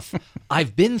this stuff.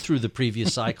 I've been through the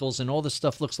previous cycles, and all this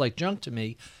stuff looks like junk to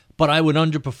me, but I would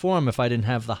underperform if I didn't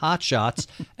have the hot shots,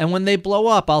 and when they blow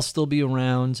up, I'll still be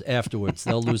around afterwards.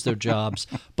 They'll lose their jobs,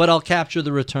 but I'll capture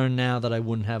the return now that I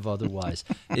wouldn't have otherwise.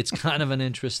 It's kind of an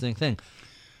interesting thing.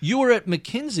 You were at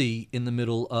McKinsey in the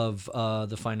middle of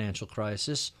the financial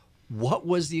crisis. What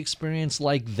was the experience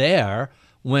like there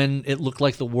when it looked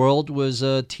like the world was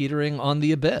teetering on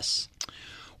the abyss?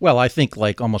 Well, I think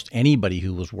like almost anybody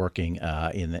who was working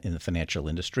in the financial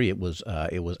industry, it was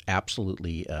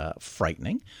absolutely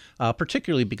frightening,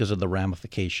 particularly because of the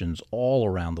ramifications all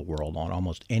around the world on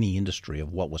almost any industry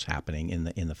of what was happening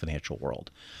in the financial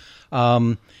world.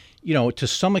 To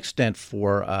some extent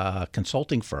for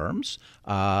consulting firms,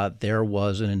 there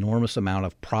was an enormous amount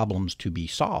of problems to be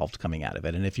solved coming out of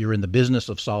it. And if you're in the business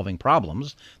of solving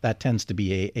problems, that tends to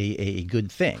be a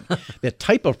good thing. The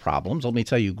type of problems, let me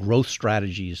tell you, growth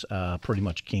strategies pretty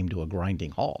much came to a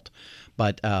grinding halt.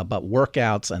 But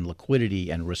workouts and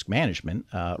liquidity and risk management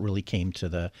really came to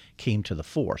the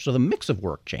fore. So the mix of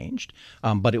work changed,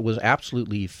 but it was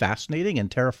absolutely fascinating and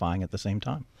terrifying at the same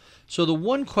time. So the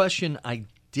one question I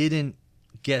didn't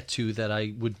get to that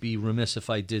I would be remiss if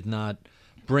I did not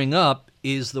bring up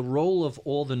is the role of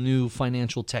all the new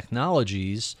financial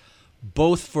technologies,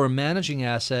 both for managing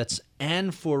assets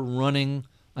and for running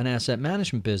an asset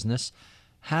management business.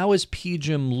 How is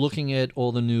PGIM looking at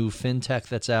all the new fintech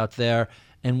that's out there,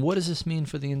 and what does this mean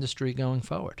for the industry going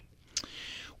forward?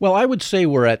 Well, I would say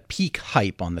we're at peak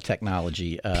hype on the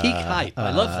technology. Peak hype.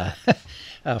 I love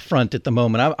that. Front at the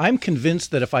moment. I'm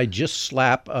convinced that if I just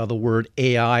slap the word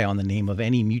AI on the name of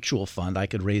any mutual fund, I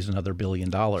could raise another $1 billion.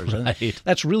 Right. And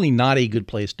that's really not a good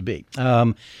place to be.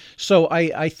 So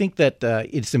I think that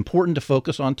it's important to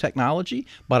focus on technology,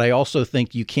 but I also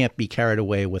think you can't be carried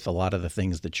away with a lot of the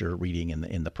things that you're reading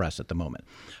in the press at the moment.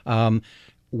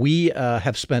 We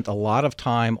have spent a lot of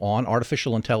time on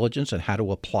artificial intelligence and how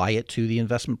to apply it to the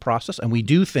investment process. And we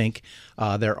do think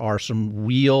there are some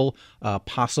real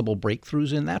possible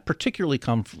breakthroughs in that, particularly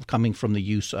coming from the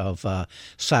use of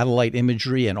satellite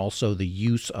imagery and also the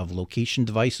use of location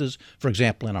devices. For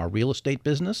example, in our real estate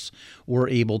business, we're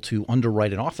able to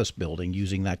underwrite an office building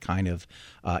using that kind of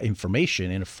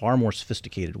information in a far more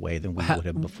sophisticated way than we would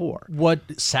have before. What,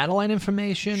 satellite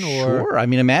information? Or? Sure. I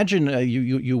mean, imagine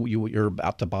you're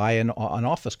about to buy an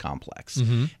office complex,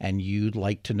 and you'd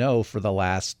like to know for the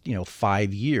last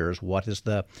 5 years, what has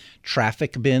the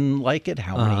traffic been like it?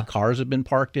 How many cars have been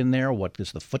parked in there? What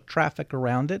is the foot traffic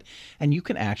around it? And you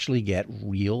can actually get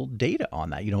real data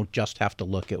on that. You don't just have to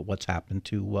look at what's happened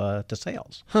to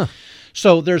sales.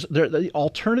 So the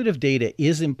alternative data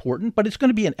is important, but it's going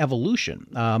to be an evolution.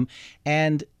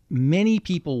 And many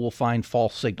people will find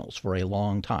false signals for a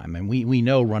long time. And we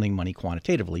know running money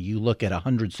quantitatively, you look at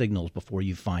 100 signals before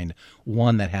you find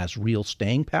one that has real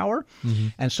staying power.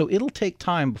 And so it'll take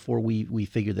time before we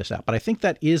figure this out. But I think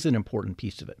that is an important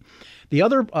piece of it. The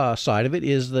other side of it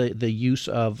is the use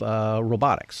of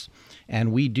robotics.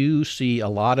 And we do see a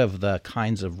lot of the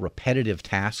kinds of repetitive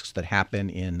tasks that happen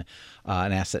in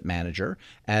an asset manager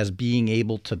as being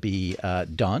able to be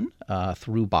done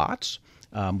through bots.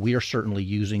 We are certainly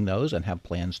using those and have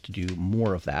plans to do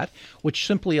more of that, which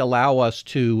simply allow us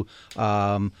to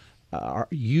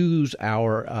use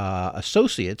our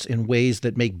associates in ways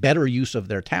that make better use of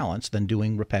their talents than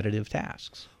doing repetitive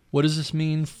tasks. What does this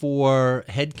mean for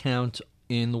headcount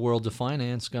in the world of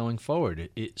finance going forward?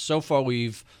 So far,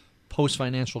 we've,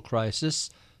 post-financial crisis,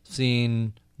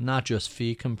 seen not just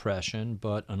fee compression,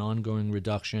 but an ongoing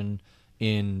reduction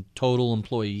in total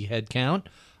employee headcount.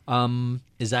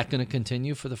 Is that going to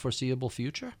continue for the foreseeable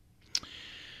future?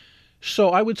 So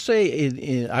I would say,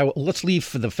 let's leave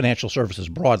for the financial services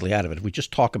broadly out of it. If we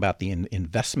just talk about the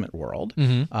investment world,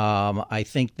 I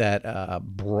think that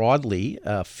broadly,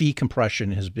 fee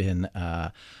compression has been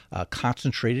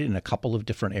concentrated in a couple of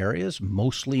different areas,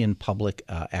 mostly in public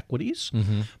equities.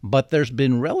 But there's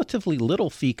been relatively little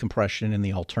fee compression in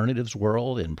the alternatives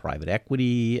world, in private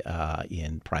equity,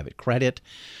 in private credit.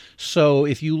 So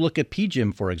if you look at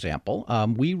PGIM, for example,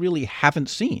 we really haven't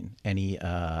seen any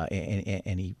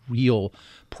real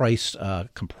price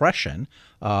compression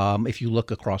if you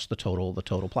look across the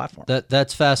total platform.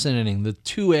 That's fascinating. The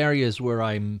two areas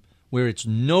where it's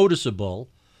noticeable: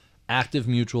 active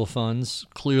mutual funds,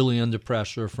 clearly under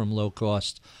pressure from low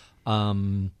cost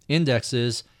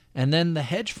indexes, and then the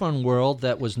hedge fund world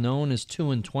that was known as 2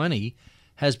 and 20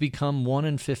 has become 1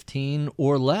 and 15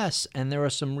 or less, and there are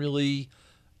some really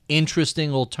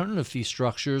interesting alternative fee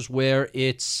structures where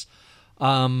it's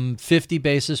 50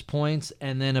 basis points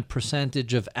and then a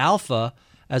percentage of alpha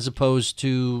as opposed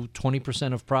to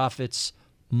 20% of profits,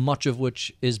 much of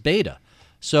which is beta.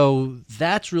 So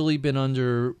that's really been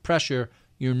under pressure.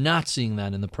 You're not seeing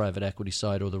that in the private equity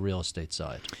side or the real estate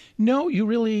side. No, you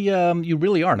really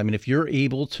aren't. I mean, if you're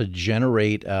able to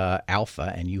generate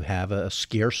alpha and you have a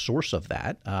scarce source of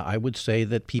that, I would say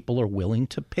that people are willing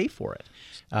to pay for it.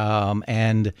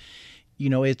 And you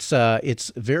know,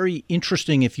 it's very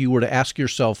interesting if you were to ask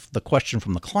yourself the question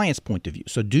from the client's point of view.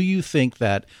 So do you think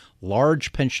that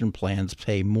large pension plans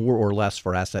pay more or less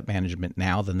for asset management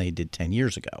now than they did 10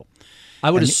 years ago? I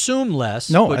would assume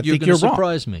less, no, but I you're think going you're to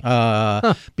surprise me.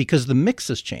 Because the mix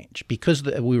has changed. Because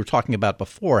we were talking about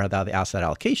before how the asset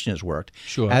allocation has worked.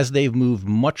 Sure. As they've moved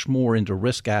much more into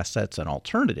risk assets and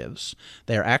alternatives,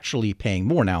 they're actually paying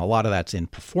more. Now, a lot of that's in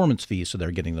performance fees, so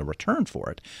they're getting the return for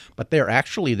it. But their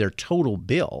total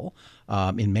bill,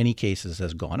 in many cases,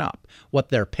 has gone up. What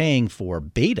they're paying for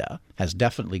beta has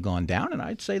definitely gone down, and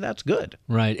I'd say that's good.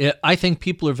 Right. I think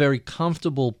people are very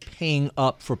comfortable paying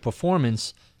up for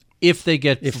performance if they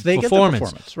get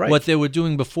performance. Right. What they were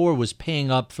doing before was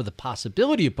paying up for the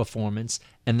possibility of performance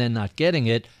and then not getting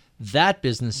it. That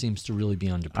business seems to really be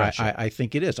under pressure. I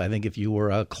think it is. I think if you were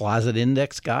a closet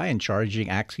index guy and charging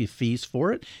AXI fees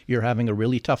for it, you're having a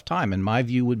really tough time. And my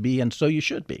view would be, and so you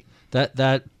should be.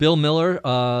 That Bill Miller,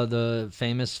 the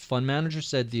famous fund manager,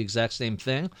 said the exact same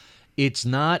thing. It's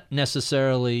not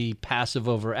necessarily passive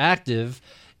over active.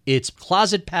 It's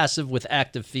closet passive with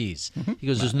active fees.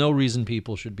 Because there's no reason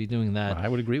people should be doing that. I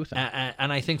would agree with that.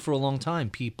 And I think for a long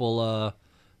time, people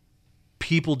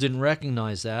didn't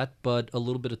recognize that, but a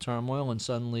little bit of turmoil, and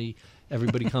suddenly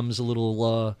everybody comes a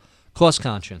little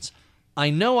cost-conscious. I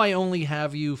know I only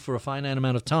have you for a finite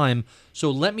amount of time,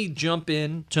 so let me jump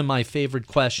in to my favorite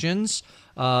questions.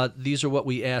 These are what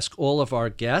we ask all of our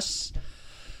guests.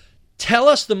 Tell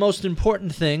us the most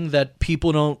important thing that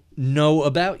people don't know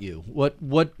about you. What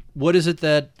is it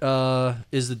that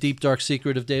is the deep, dark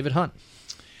secret of David Hunt?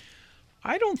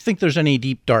 I don't think there's any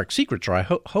deep, dark secrets, or I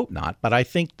hope not. But I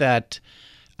think that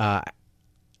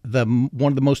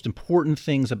one of the most important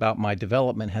things about my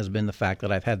development has been the fact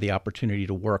that I've had the opportunity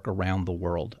to work around the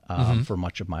world for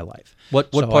much of my life.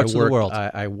 What parts of the world?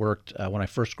 I worked when I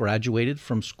first graduated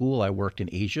from school. I worked in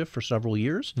Asia for several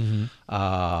years.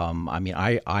 I mean,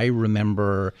 I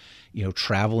remember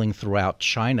traveling throughout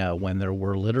China when there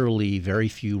were literally very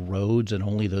few roads and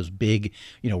only those big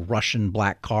Russian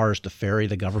black cars to ferry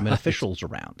the government officials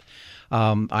around.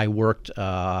 I worked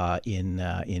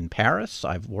in Paris.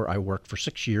 I worked for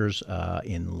 6 years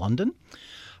in London.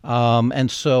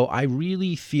 And so I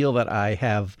really feel that I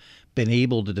have been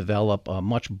able to develop a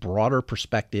much broader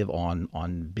perspective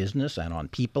on business and on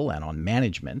people and on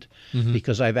management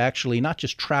because I've actually not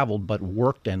just traveled but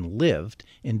worked and lived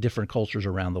in different cultures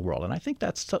around the world. And I think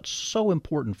that's so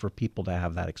important for people to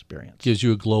have that experience. Gives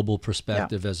you a global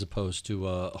perspective as opposed to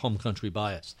a home country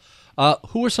bias.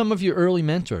 Who are some of your early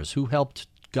mentors? Who helped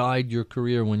guide your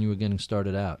career when you were getting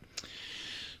started out?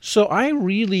 So I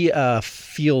really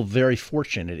feel very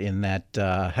fortunate in that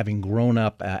having grown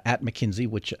up at McKinsey,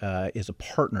 which is a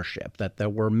partnership, that there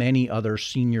were many other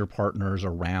senior partners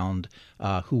around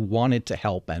who wanted to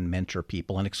help and mentor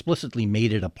people and explicitly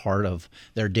made it a part of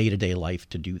their day-to-day life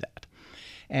to do that.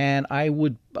 And I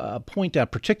would point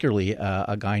out particularly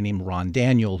a guy named Ron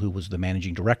Daniel, who was the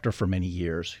managing director for many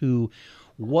years, who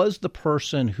was the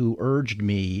person who urged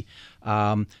me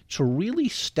to really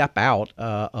step out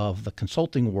of the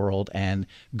consulting world and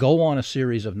go on a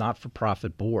series of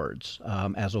not-for-profit boards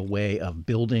as a way of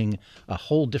building a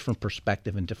whole different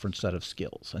perspective and different set of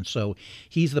skills. And so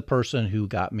he's the person who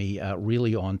got me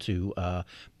really onto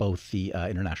both the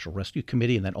International Rescue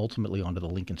Committee and then ultimately onto the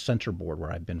Lincoln Center Board,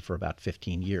 where I've been for about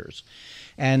 15 years.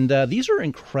 And these are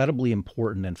incredibly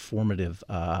important and formative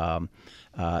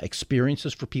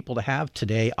experiences for people to have.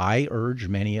 Today, I urge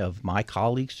many of my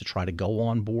colleagues to try to go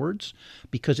on boards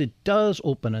because it does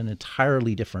open an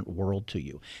entirely different world to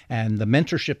you. And the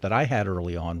mentorship that I had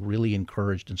early on really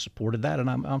encouraged and supported that, and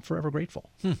I'm forever grateful.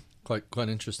 Quite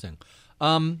interesting.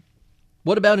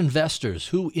 What about investors?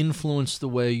 Who influenced the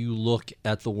way you look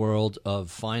at the world of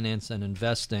finance and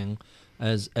investing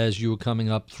as you were coming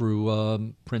up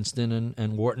through Princeton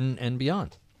and Wharton and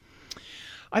beyond?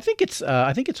 I think it's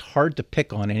hard to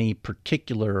pick on any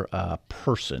particular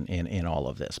person in all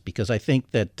of this, because I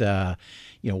think that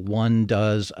one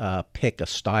does pick a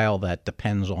style that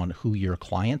depends on who your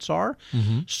clients are.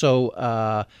 Mm-hmm.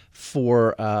 So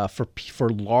for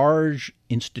large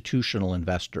institutional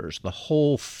investors, the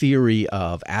whole theory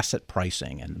of asset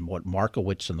pricing and what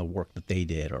Markowitz and the work that they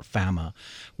did, or Fama,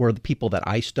 were the people that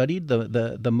I studied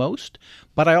the most.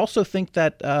 But I also think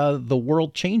that the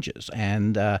world changes,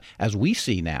 and as we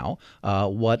see now,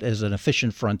 what is an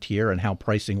efficient frontier and how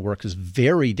pricing works is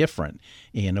very different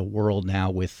in a world now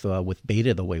with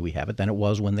beta the way we have it than it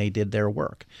was when they did their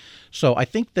work. So I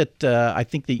think that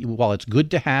while it's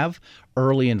good to have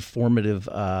early informative,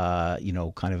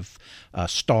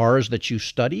 stars that you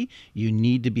study, you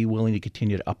need to be willing to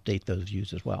continue to update those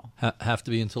views as well. Have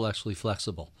to be intellectually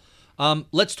flexible.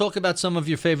 Let's talk about some of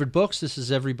your favorite books. This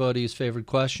is everybody's favorite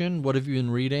question. What have you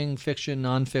been reading? Fiction,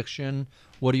 nonfiction?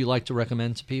 What do you like to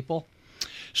recommend to people?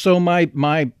 So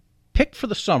my pick for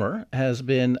the summer has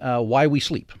been Why We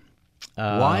Sleep.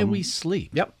 Why We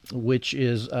Sleep. Yep, which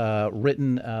is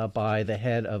written by the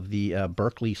head of the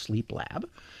Berkeley Sleep Lab.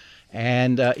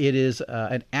 And it is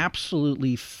an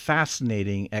absolutely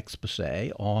fascinating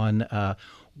expose on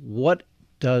what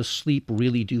does sleep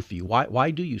really do for you?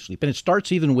 Why do you sleep? And it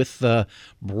starts even with the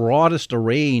broadest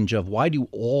range of why do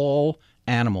all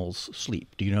animals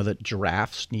sleep? Do you know that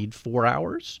giraffes need 4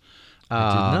 hours? I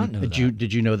did not know that.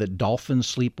 Did you know that dolphins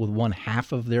sleep with one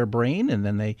half of their brain and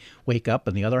then they wake up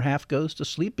and the other half goes to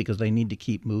sleep because they need to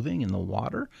keep moving in the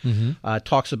water? Mm-hmm. It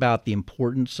talks about the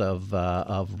importance of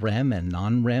REM and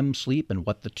non-REM sleep and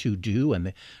what the two do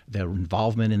and their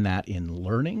involvement in that in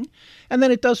learning. And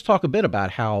then it does talk a bit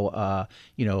about how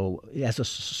as a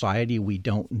society we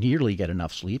don't nearly get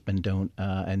enough sleep and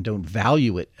don't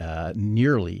value it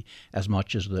nearly as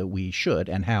much as that we should,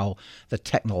 and how the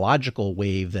technological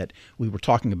wave that we were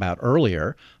talking about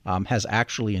earlier has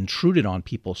actually intruded on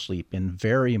people's sleep in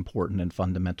very important and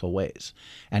fundamental ways.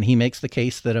 And he makes the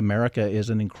case that America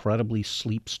is an incredibly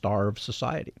sleep-starved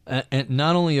society. And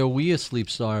not only are we a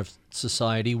sleep-starved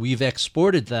society, we've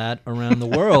exported that around the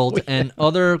world, and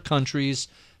other countries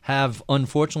have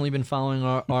unfortunately been following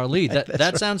our lead. That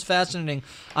right. Sounds fascinating.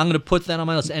 I'm going to put that on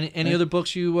my list. Any other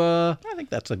books you? I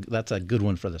think that's a good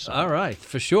one for the summer. All right,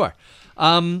 for sure.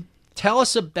 Tell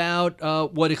us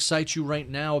about what excites you right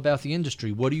now about the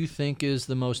industry. What do you think is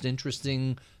the most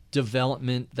interesting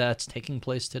development that's taking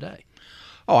place today?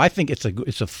 Oh, I think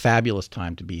it's a fabulous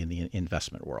time to be in the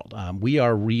investment world. We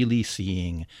are really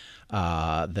seeing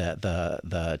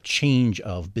the change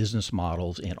of business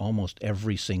models in almost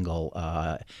every single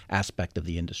aspect of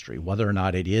the industry, whether or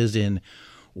not it is in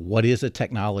what is a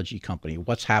technology company,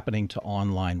 what's happening to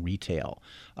online retail,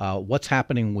 what's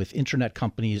happening with internet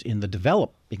companies in the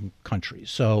developing countries.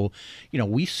 So,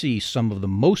 we see some of the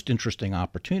most interesting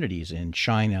opportunities in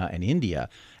China and India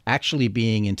actually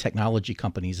being in technology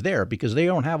companies there, because they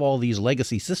don't have all these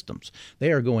legacy systems.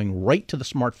 They are going right to the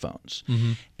smartphones.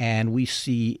 Mm-hmm. And we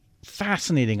see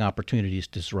fascinating opportunities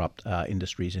to disrupt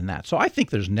industries in that. So I think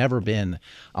there's never been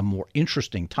a more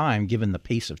interesting time, given the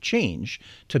pace of change,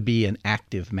 to be an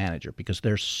active manager, because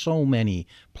there's so many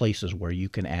places where you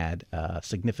can add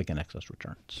significant excess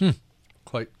returns.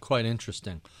 Quite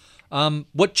interesting.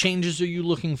 What changes are you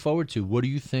looking forward to? What do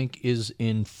you think is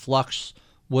in flux?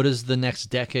 What does the next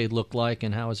decade look like,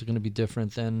 and how is it going to be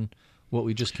different than what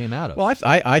we just came out of? Well,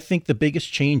 I think the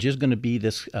biggest change is going to be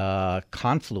this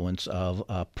confluence of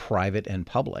private and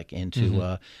public into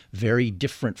a very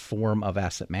different form of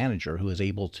asset manager who is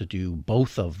able to do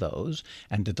both of those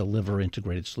and to deliver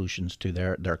integrated solutions to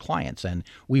their clients. And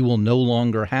we will no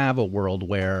longer have a world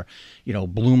where,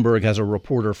 Bloomberg has a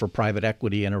reporter for private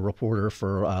equity and a reporter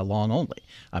for long only.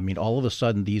 I mean, all of a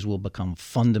sudden, these will become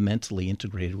fundamentally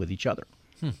integrated with each other.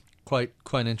 Quite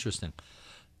interesting.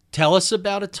 Tell us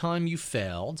about a time you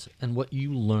failed and what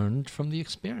you learned from the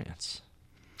experience.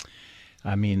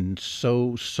 I mean,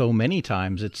 so many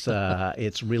times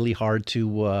it's really hard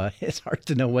to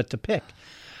know what to pick.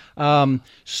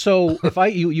 So if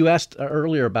you asked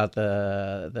earlier about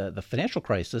the financial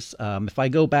crisis, if I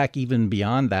go back even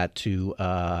beyond that to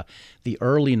the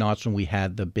early noughts when we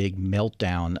had the big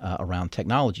meltdown around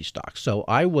technology stocks. So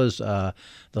I was the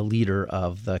leader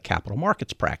of the capital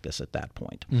markets practice at that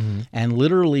point. Mm-hmm. And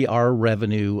literally our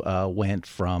revenue went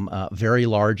from very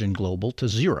large and global to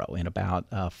zero in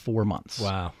about 4 months.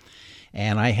 Wow.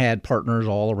 And I had partners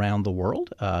all around the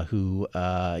world who,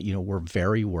 were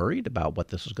very worried about what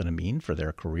this was going to mean for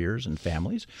their careers and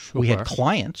families. Sure. We had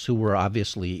clients who were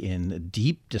obviously in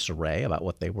deep disarray about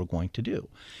what they were going to do.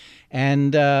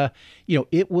 And,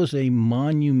 it was a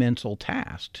monumental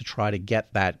task to try to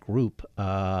get that group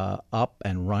up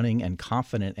and running and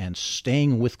confident and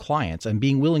staying with clients and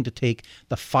being willing to take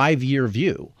the 5-year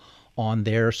view on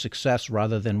their success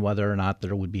rather than whether or not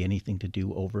there would be anything to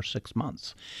do over 6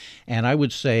 months. And I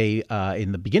would say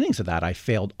in the beginnings of that, I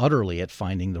failed utterly at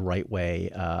finding the right way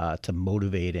to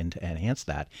motivate and to enhance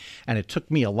that. And it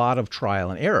took me a lot of trial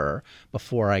and error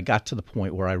before I got to the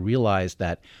point where I realized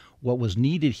that what was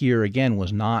needed here, again,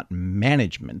 was not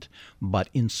management, but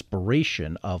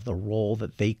inspiration of the role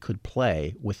that they could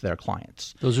play with their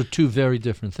clients. Those are two very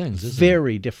different things, isn't it?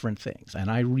 Very different things. And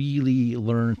I really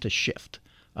learned to shift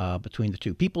between the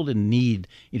two. People didn't need,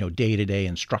 day-to-day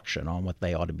instruction on what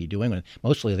they ought to be doing. And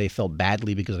mostly they felt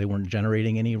badly because they weren't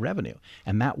generating any revenue.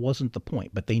 And that wasn't the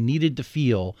point. But they needed to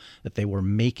feel that they were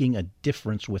making a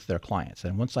difference with their clients.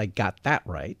 And once I got that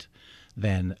right,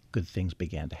 then good things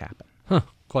began to happen. Huh.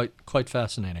 Quite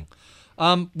fascinating.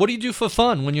 What do you do for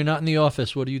fun when you're not in the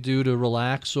office? What do you do to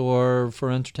relax or for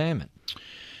entertainment?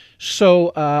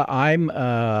 So I'm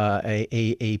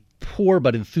a poor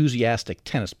but enthusiastic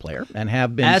tennis player and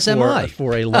have been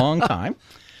for a long time.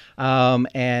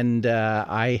 And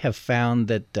I have found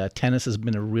that tennis has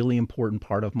been a really important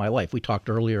part of my life. We talked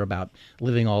earlier about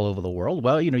living all over the world.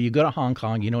 Well, you go to Hong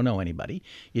Kong, you don't know anybody.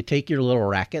 You take your little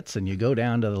rackets and you go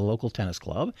down to the local tennis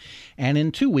club. And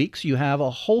in 2 weeks, you have a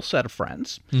whole set of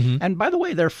friends. Mm-hmm. And by the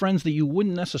way, they're friends that you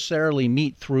wouldn't necessarily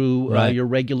meet through your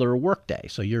regular workday.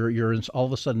 So you're all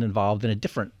of a sudden involved in a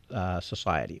different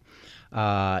society.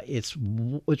 It's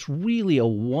really a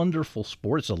wonderful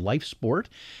sport. It's a life sport,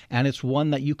 and it's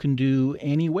one that you can do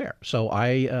anywhere. So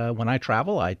when I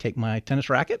travel, I take my tennis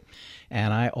racket,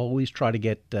 and I always try to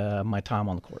get my time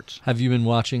on the courts. Have you been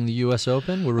watching the U.S.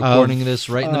 Open? We're recording this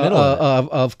right in the middle of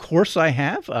it. Of course I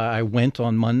have. I went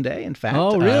on Monday, in fact.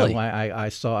 Oh, really? I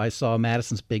saw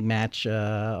Madison's big match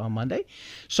on Monday.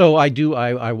 So I do.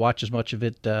 I watch as much of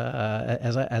it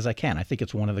as I can. I think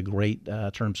it's one of the great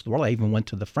tournaments of the world. I even went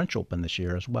to the French Open this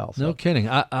year as well. So. No kidding.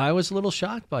 I was a little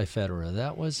shocked by Federer.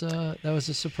 That was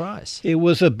a surprise. It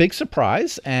was a big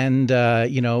surprise, and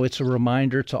it's a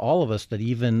reminder to all of us that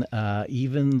even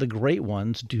the great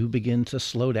ones do begin to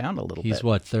slow down a little bit. He's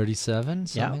what, 37,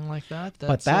 something like that.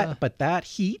 But that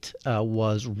heat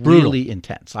was really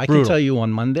intense. I can tell you,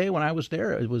 on Monday when I was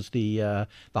there, it was the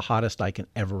hottest I can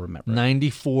ever remember.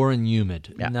 94 and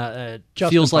humid. Yeah.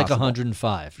 Feels like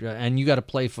 105, and you got to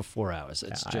play for 4 hours.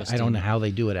 It's just I don't know how they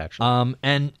do it actually.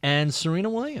 And Serena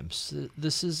Williams.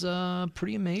 This is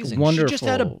pretty amazing. Wonderful. She just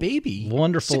had a baby.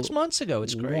 Wonderful. 6 months ago.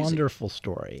 It's crazy. Wonderful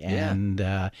story,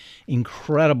 and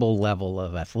incredible level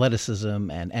of athleticism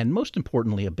and most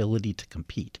importantly, ability to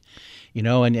compete.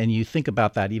 And you think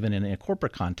about that even in a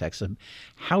corporate context of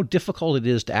how difficult it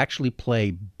is to actually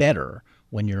play better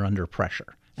when you're under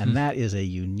pressure. And that is a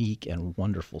unique and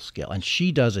wonderful skill. And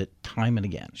she does it time and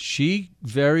again. She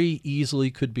very easily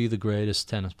could be the greatest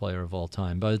tennis player of all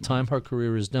time. By the time her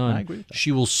career is done, I agree with that.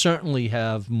 She will certainly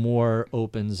have more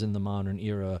Opens in the modern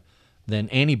era than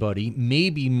anybody,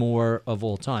 maybe more of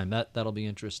all time. That'll be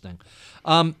interesting.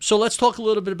 So let's talk a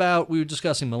little bit about, we were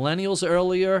discussing millennials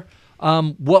earlier.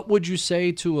 What would you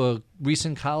say to a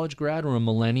recent college grad or a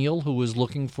millennial who was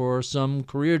looking for some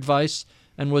career advice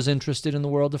and was interested in the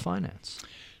world of finance?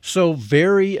 So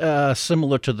very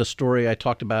similar to the story I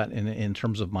talked about in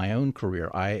terms of my own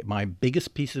career. My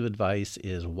biggest piece of advice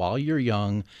is, while you're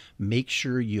young, make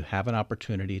sure you have an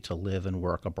opportunity to live and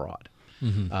work abroad.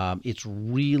 Mm-hmm. It's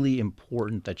really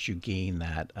important that you gain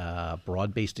that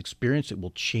broad-based experience. It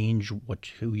will change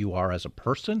who you are as a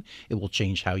person. It will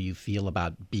change how you feel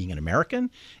about being an American.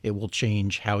 It will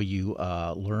change how you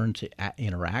learn to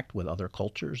interact with other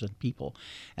cultures and people.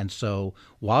 And so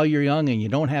while you're young and you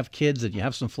don't have kids and you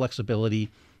have some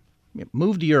flexibility,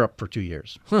 move to Europe for 2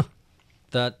 years. Huh.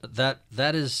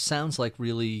 That sounds like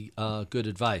really good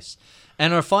advice.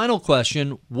 And our final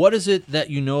question, what is it that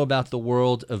you know about the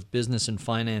world of business and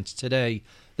finance today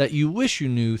that you wish you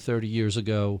knew 30 years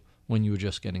ago when you were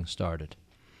just getting started?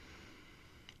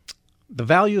 The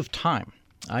value of time.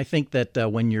 I think that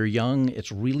when you're young,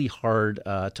 it's really hard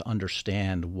to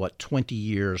understand what 20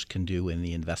 years can do in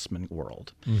the investment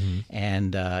world. Mm-hmm.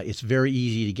 And it's very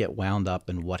easy to get wound up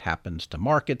in what happens to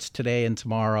markets today and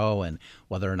tomorrow and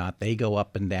whether or not they go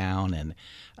up and down. And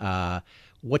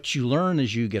what you learn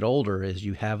as you get older is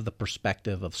you have the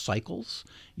perspective of cycles.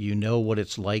 You know what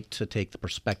it's like to take the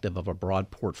perspective of a broad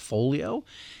portfolio.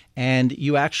 And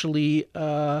you actually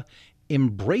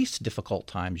embrace difficult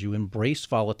times. You embrace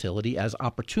volatility as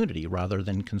opportunity rather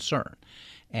than concern.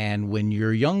 And when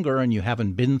you're younger and you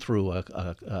haven't been through a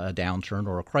downturn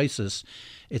or a crisis,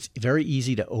 it's very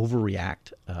easy to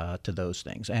overreact to those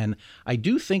things. And I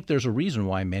do think there's a reason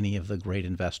why many of the great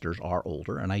investors are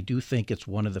older. And I do think it's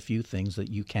one of the few things that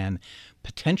you can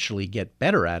potentially get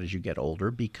better at as you get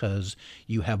older because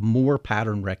you have more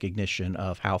pattern recognition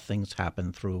of how things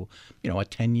happen through, a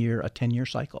 10-year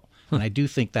cycle. And I do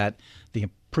think that the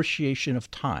appreciation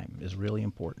of time is really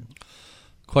important.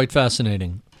 Quite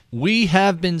fascinating. We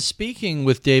have been speaking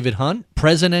with David Hunt,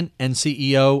 President and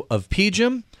CEO of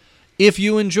PGIM. If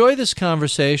you enjoy this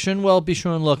conversation, well, be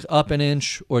sure and look up an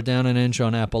inch or down an inch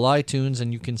on Apple iTunes,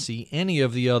 and you can see any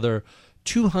of the other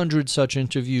 200 such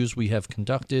interviews we have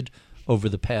conducted over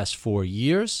the past 4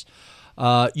 years.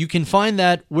 You can find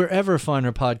that wherever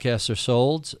finer podcasts are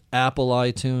sold, Apple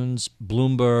iTunes,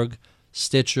 Bloomberg,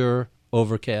 Stitcher,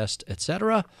 Overcast,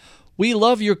 etc. We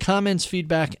love your comments,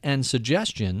 feedback, and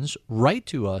suggestions. Write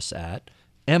to us at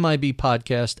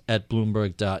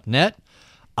mibpodcast@bloomberg.net.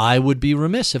 I would be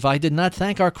remiss if I did not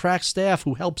thank our crack staff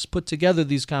who helps put together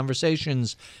these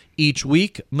conversations each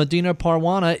week. Medina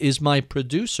Parwana is my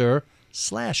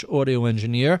producer/audio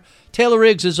engineer. Taylor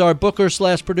Riggs is our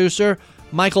booker/producer.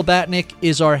 Michael Batnick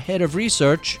is our head of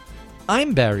research.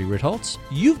 I'm Barry Ritholtz.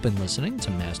 You've been listening to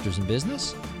Masters in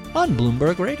Business on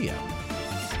Bloomberg Radio.